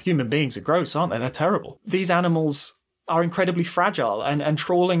 like, oh, human beings are gross, aren't they? They're terrible. These animals are incredibly fragile, and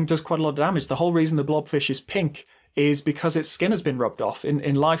trawling does quite a lot of damage. The whole reason the blobfish is pink is because its skin has been rubbed off.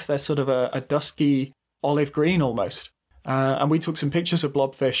 In life, they're sort of a dusky olive green almost. And we took some pictures of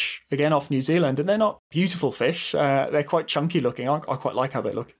blobfish, again, off New Zealand, and they're not beautiful fish. They're quite chunky looking. I quite like how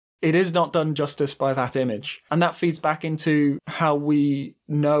they look. It is not done justice by that image. And that feeds back into how we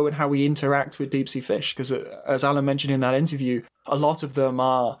know and how we interact with deep sea fish. Because as Alan mentioned in that interview, a lot of them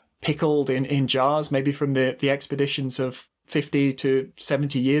are pickled in jars, maybe from the expeditions of 50 to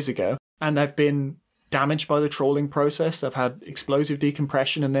 70 years ago. And they've been damaged by the trawling process. They've had explosive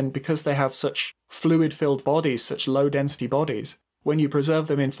decompression. And then because they have such fluid-filled bodies, such low-density bodies, when you preserve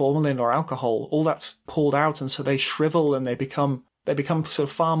them in formalin or alcohol, all that's pulled out. And so they shrivel and they become sort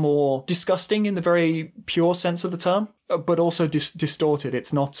of far more disgusting in the very pure sense of the term, but also distorted.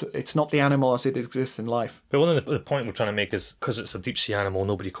 It's not the animal as it exists in life. But one of the point we're trying to make is, because it's a deep sea animal,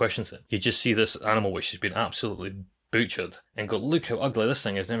 nobody questions it. You just see this animal which has been absolutely butchered and go, look how ugly this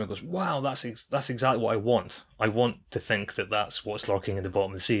thing is, and everyone goes, wow, that's exactly what I want. I want to think that that's what's lurking in the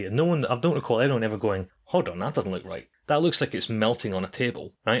bottom of the sea. And I don't recall anyone ever going, hold on, that doesn't look right. That looks like it's melting on a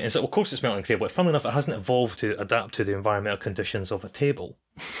table, right? And so, of course it's melting on a table, but funnily enough, it hasn't evolved to adapt to the environmental conditions of a table.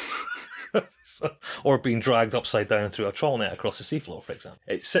 Or being dragged upside down through a trawl net across the seafloor, for example.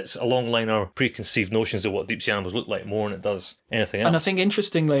 It sits along line our preconceived notions of what deep sea animals look like more than it does anything else. And I think,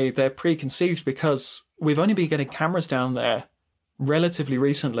 interestingly, they're preconceived because we've only been getting cameras down there relatively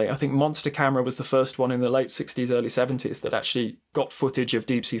recently. I think Monster Camera was the first one in the late 60s, early 70s that actually got footage of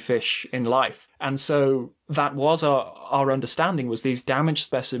deep sea fish in life. And so that was our understanding, was these damaged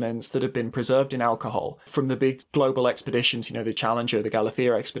specimens that had been preserved in alcohol from the big global expeditions, the Challenger, the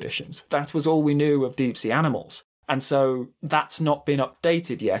Galathea expeditions. That was all we knew of deep sea animals. And so that's not been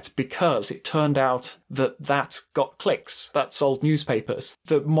updated yet because it turned out that got clicks, that sold newspapers.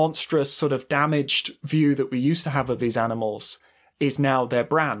 The monstrous sort of damaged view that we used to have of these animals is now their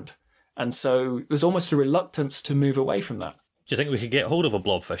brand. And so there's almost a reluctance to move away from that. Do you think we could get hold of a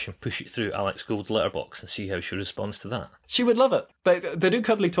blobfish and push it through Alex Gould's letterbox and see how she responds to that? She would love it. They do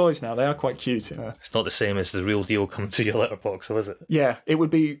cuddly toys now. They are quite cute. It's not the same as the real deal coming to your letterbox, though, is it? Yeah, it would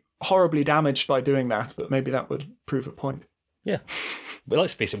be horribly damaged by doing that, but maybe that would prove a point. Yeah. But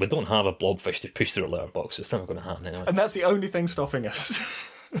let's face it, we don't have a blobfish to push through a letterbox. It's never going to happen anyway. And that's the only thing stopping us.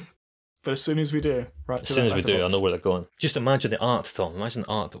 But as soon as we do, as soon as we do, I know where they're going. Just imagine the art, Tom. Imagine the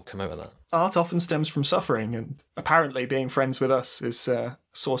art that will come out of that. Art often stems from suffering, and apparently being friends with us is a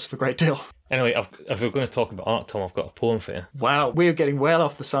source of a great deal. Anyway, if we're going to talk about art, Tom, I've got a poem for you. Wow, we're getting well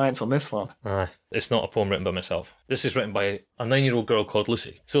off the science on this one. Aye, it's not a poem written by myself. This is written by a 9-year-old girl called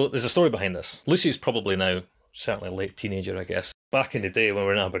Lucy. So there's a story behind this. Lucy's probably now certainly a late teenager, I guess. Back in the day when we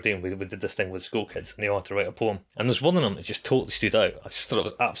were in Aberdeen, we did this thing with school kids and they all had to write a poem. And there's one of them that just totally stood out. I just thought it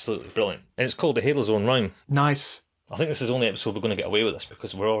was absolutely brilliant. And it's called The Halo's Own Rhyme. Nice. I think this is the only episode we're going to get away with this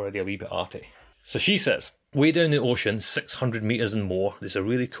because we're already a wee bit arty. So she says, way down the ocean, 600 metres and more, there's a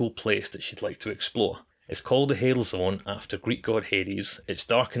really cool place that she'd like to explore. It's called the Hail Zone after Greek god Hades. It's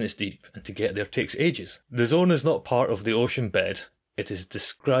dark and it's deep, and to get there takes ages. The zone is not part of the ocean bed. It is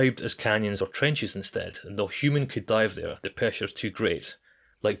described as canyons or trenches instead, and no human could dive there, the pressure's too great.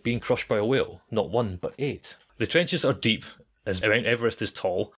 Like being crushed by a whale, not 1 but 8. The trenches are deep, as Mount Everest is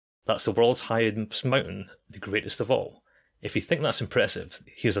tall. That's the world's highest mountain, the greatest of all. If you think that's impressive,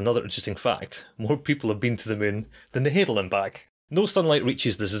 here's another interesting fact. More people have been to the moon than the Hadal and back. No sunlight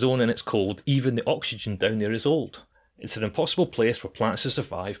reaches the zone and it's cold, even the oxygen down there is old. It's an impossible place for plants to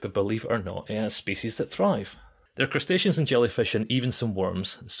survive, but believe it or not, it has species that thrive. There are crustaceans and jellyfish and even some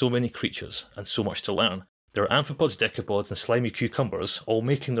worms, and so many creatures, and so much to learn. There are amphipods, decapods and slimy cucumbers, all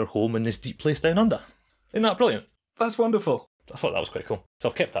making their home in this deep place down under. Isn't that brilliant? That's wonderful. I thought that was quite cool. So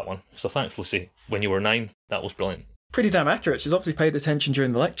I've kept that one. So thanks, Lucy. When you were 9, that was brilliant. Pretty damn accurate. She's obviously paid attention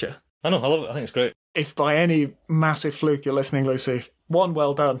during the lecture. I know, I love it. I think it's great. If by any massive fluke you're listening, Lucy, 1,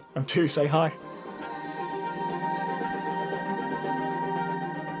 well done, and 2, say hi.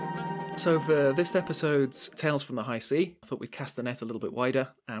 So for this episode's Tales from the High Sea, I thought we'd cast the net a little bit wider,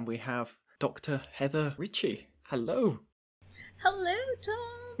 and we have Dr. Heather Ritchie. Hello. Hello,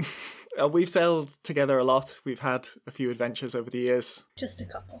 Tom. We've sailed together a lot. We've had a few adventures over the years. Just a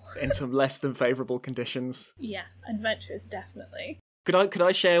couple. In some less than favourable conditions. Yeah, adventures, definitely. Could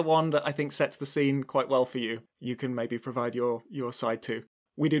I share one that I think sets the scene quite well for you? You can maybe provide your side too.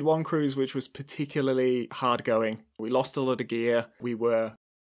 We did one cruise which was particularly hard going. We lost a lot of gear. We were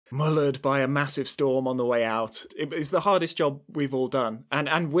mullered by a massive storm on the way out. It was the hardest job we've all done.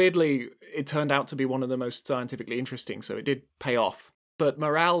 And weirdly, it turned out to be one of the most scientifically interesting, so it did pay off. But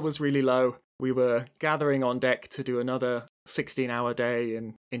morale was really low. We were gathering on deck to do another 16-hour day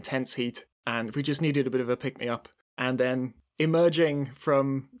in intense heat, and we just needed a bit of a pick-me-up. And then emerging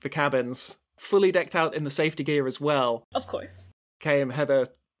from the cabins, fully decked out in the safety gear as well. Of course. Came Heather,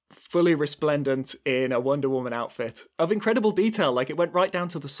 fully resplendent in a Wonder Woman outfit of incredible detail. Like, it went right down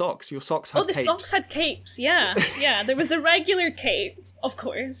to the socks. Your socks had capes. The socks had capes, yeah. Yeah, there was a regular cape, of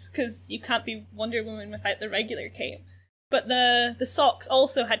course, because you can't be Wonder Woman without the regular cape. But the socks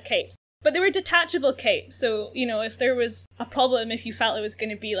also had capes. But they were detachable capes, so, you know, if there was a problem, if you felt it was going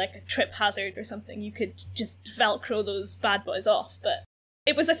to be like a trip hazard or something, you could just Velcro those bad boys off. But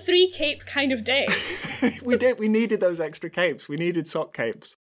it was a 3-cape kind of day. We needed those extra capes. We needed sock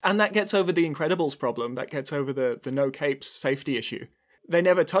capes. And that gets over the Incredibles problem. That gets over the no capes safety issue. They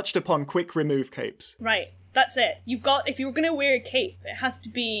never touched upon quick remove capes. Right, that's it. If you were going to wear a cape, it has to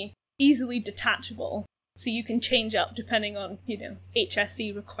be easily detachable. So you can change up depending on, you know,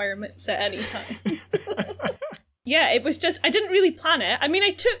 HSE requirements at any time. Yeah, it was just, I didn't really plan it. I mean,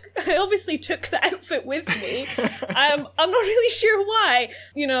 I obviously took the outfit with me. I'm not really sure why.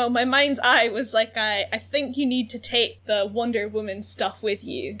 You know, my mind's eye was like, I think you need to take the Wonder Woman stuff with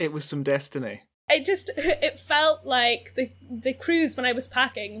you. It was some destiny. It felt like the cruise when I was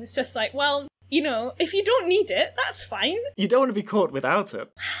packing was just like, well, you know, if you don't need it, that's fine. You don't want to be caught without it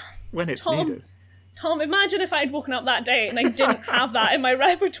when it's needed. Tom, imagine if I'd woken up that day and I didn't have that in my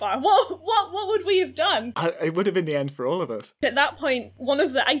repertoire. What would we have done? It would have been the end for all of us. At that point, one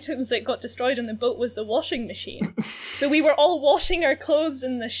of the items that got destroyed on the boat was the washing machine. So we were all washing our clothes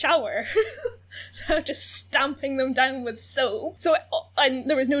in the shower. So just stamping them down with soap. And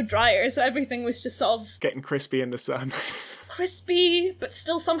there was no dryer, so everything was just sort of... getting crispy in the sun. Crispy, but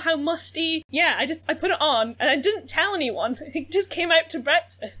still somehow musty. Yeah, I put it on, and I didn't tell anyone. It just came out to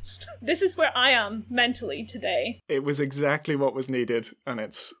breakfast. This is where I am mentally today. It was exactly what was needed, and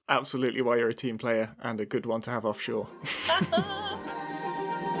it's absolutely why you're a team player, and a good one to have offshore.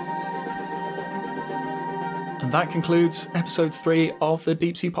 And that concludes episode 3 of the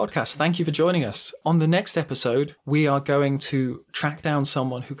Deep Sea Podcast. Thank you for joining us. On the next episode, we are going to track down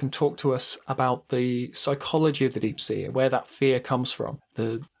someone who can talk to us about the psychology of the deep sea, where that fear comes from,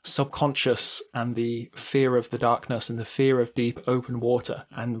 the subconscious and the fear of the darkness and the fear of deep open water.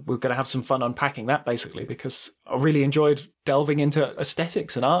 And we're going to have some fun unpacking that, basically, because I really enjoyed delving into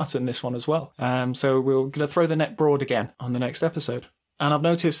aesthetics and art in this one as well. So we're going to throw the net broad again on the next episode. And I've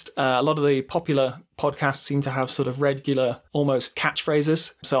noticed a lot of the popular podcasts seem to have sort of regular, almost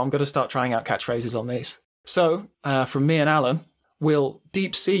catchphrases. So I'm going to start trying out catchphrases on these. So, from me and Alan, we'll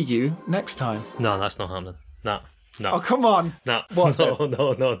deep sea you next time. No, that's not happening. No. Oh, come on. No. What?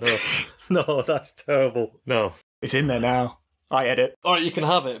 No. No, that's terrible. No. It's in there now. I edit. All right, you can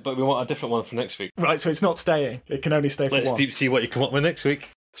have it, but we want a different one for next week. Right, so it's not staying. It can only stay for one. Let's deep sea what you come up with next week.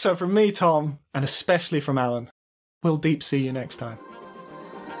 So from me, Tom, and especially from Alan, we'll deep sea you next time.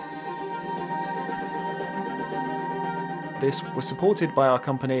 This was supported by our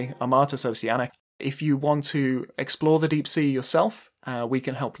company, Armatus Oceanic. If you want to explore the deep sea yourself, we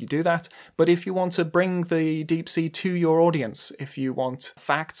can help you do that. But if you want to bring the deep sea to your audience, if you want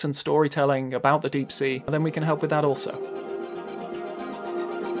facts and storytelling about the deep sea, then we can help with that also.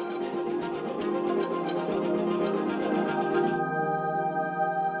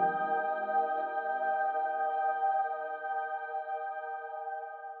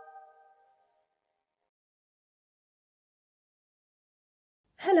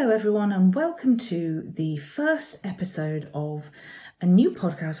 Hello everyone and welcome to the first episode of a new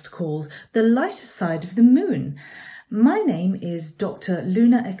podcast called The Lighter Side of the Moon. My name is Dr.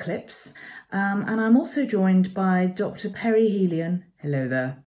 Lunar Eclipse and I'm also joined by Dr. Perry Helion. Hello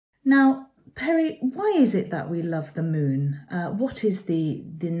there. Now, Perry, why is it that we love the moon? What is the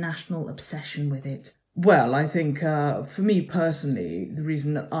national obsession with it? Well, I think for me personally, the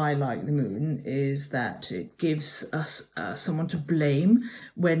reason that I like the moon is that it gives us someone to blame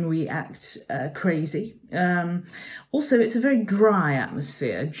when we act crazy. Also, it's a very dry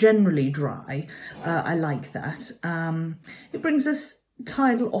atmosphere, generally dry. I like that. It brings us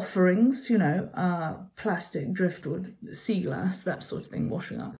tidal offerings, plastic, driftwood, sea glass, that sort of thing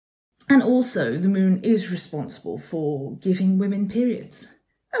washing up. And also, the moon is responsible for giving women periods.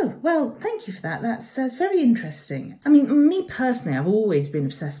 Oh, well, thank you for that. That's very interesting. I mean, me personally, I've always been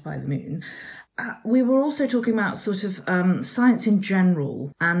obsessed by the moon. We were also talking about sort of science in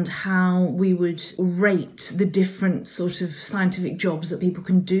general and how we would rate the different sort of scientific jobs that people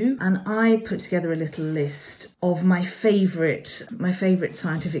can do. And I put together a little list of my favourite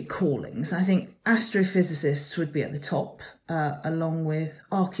scientific callings. I think astrophysicists would be at the top, along with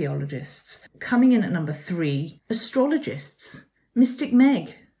archaeologists. Coming in at number 3, astrologists. Mystic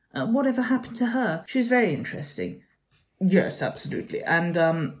Meg. Whatever happened to her? She was very interesting. Yes, absolutely. And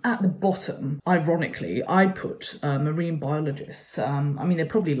at the bottom, ironically, I put marine biologists. I mean, they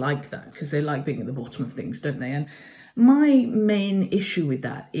probably like that because they like being at the bottom of things, don't they? And my main issue with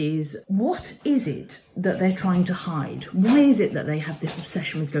that is, what is it that they're trying to hide? Why is it that they have this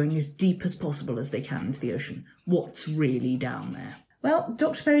obsession with going as deep as possible as they can into the ocean? What's really down there? Well,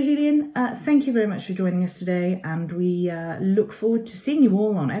 Dr. Perihelion, thank you very much for joining us today, and we look forward to seeing you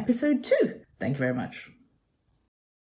all on episode 2. Thank you very much.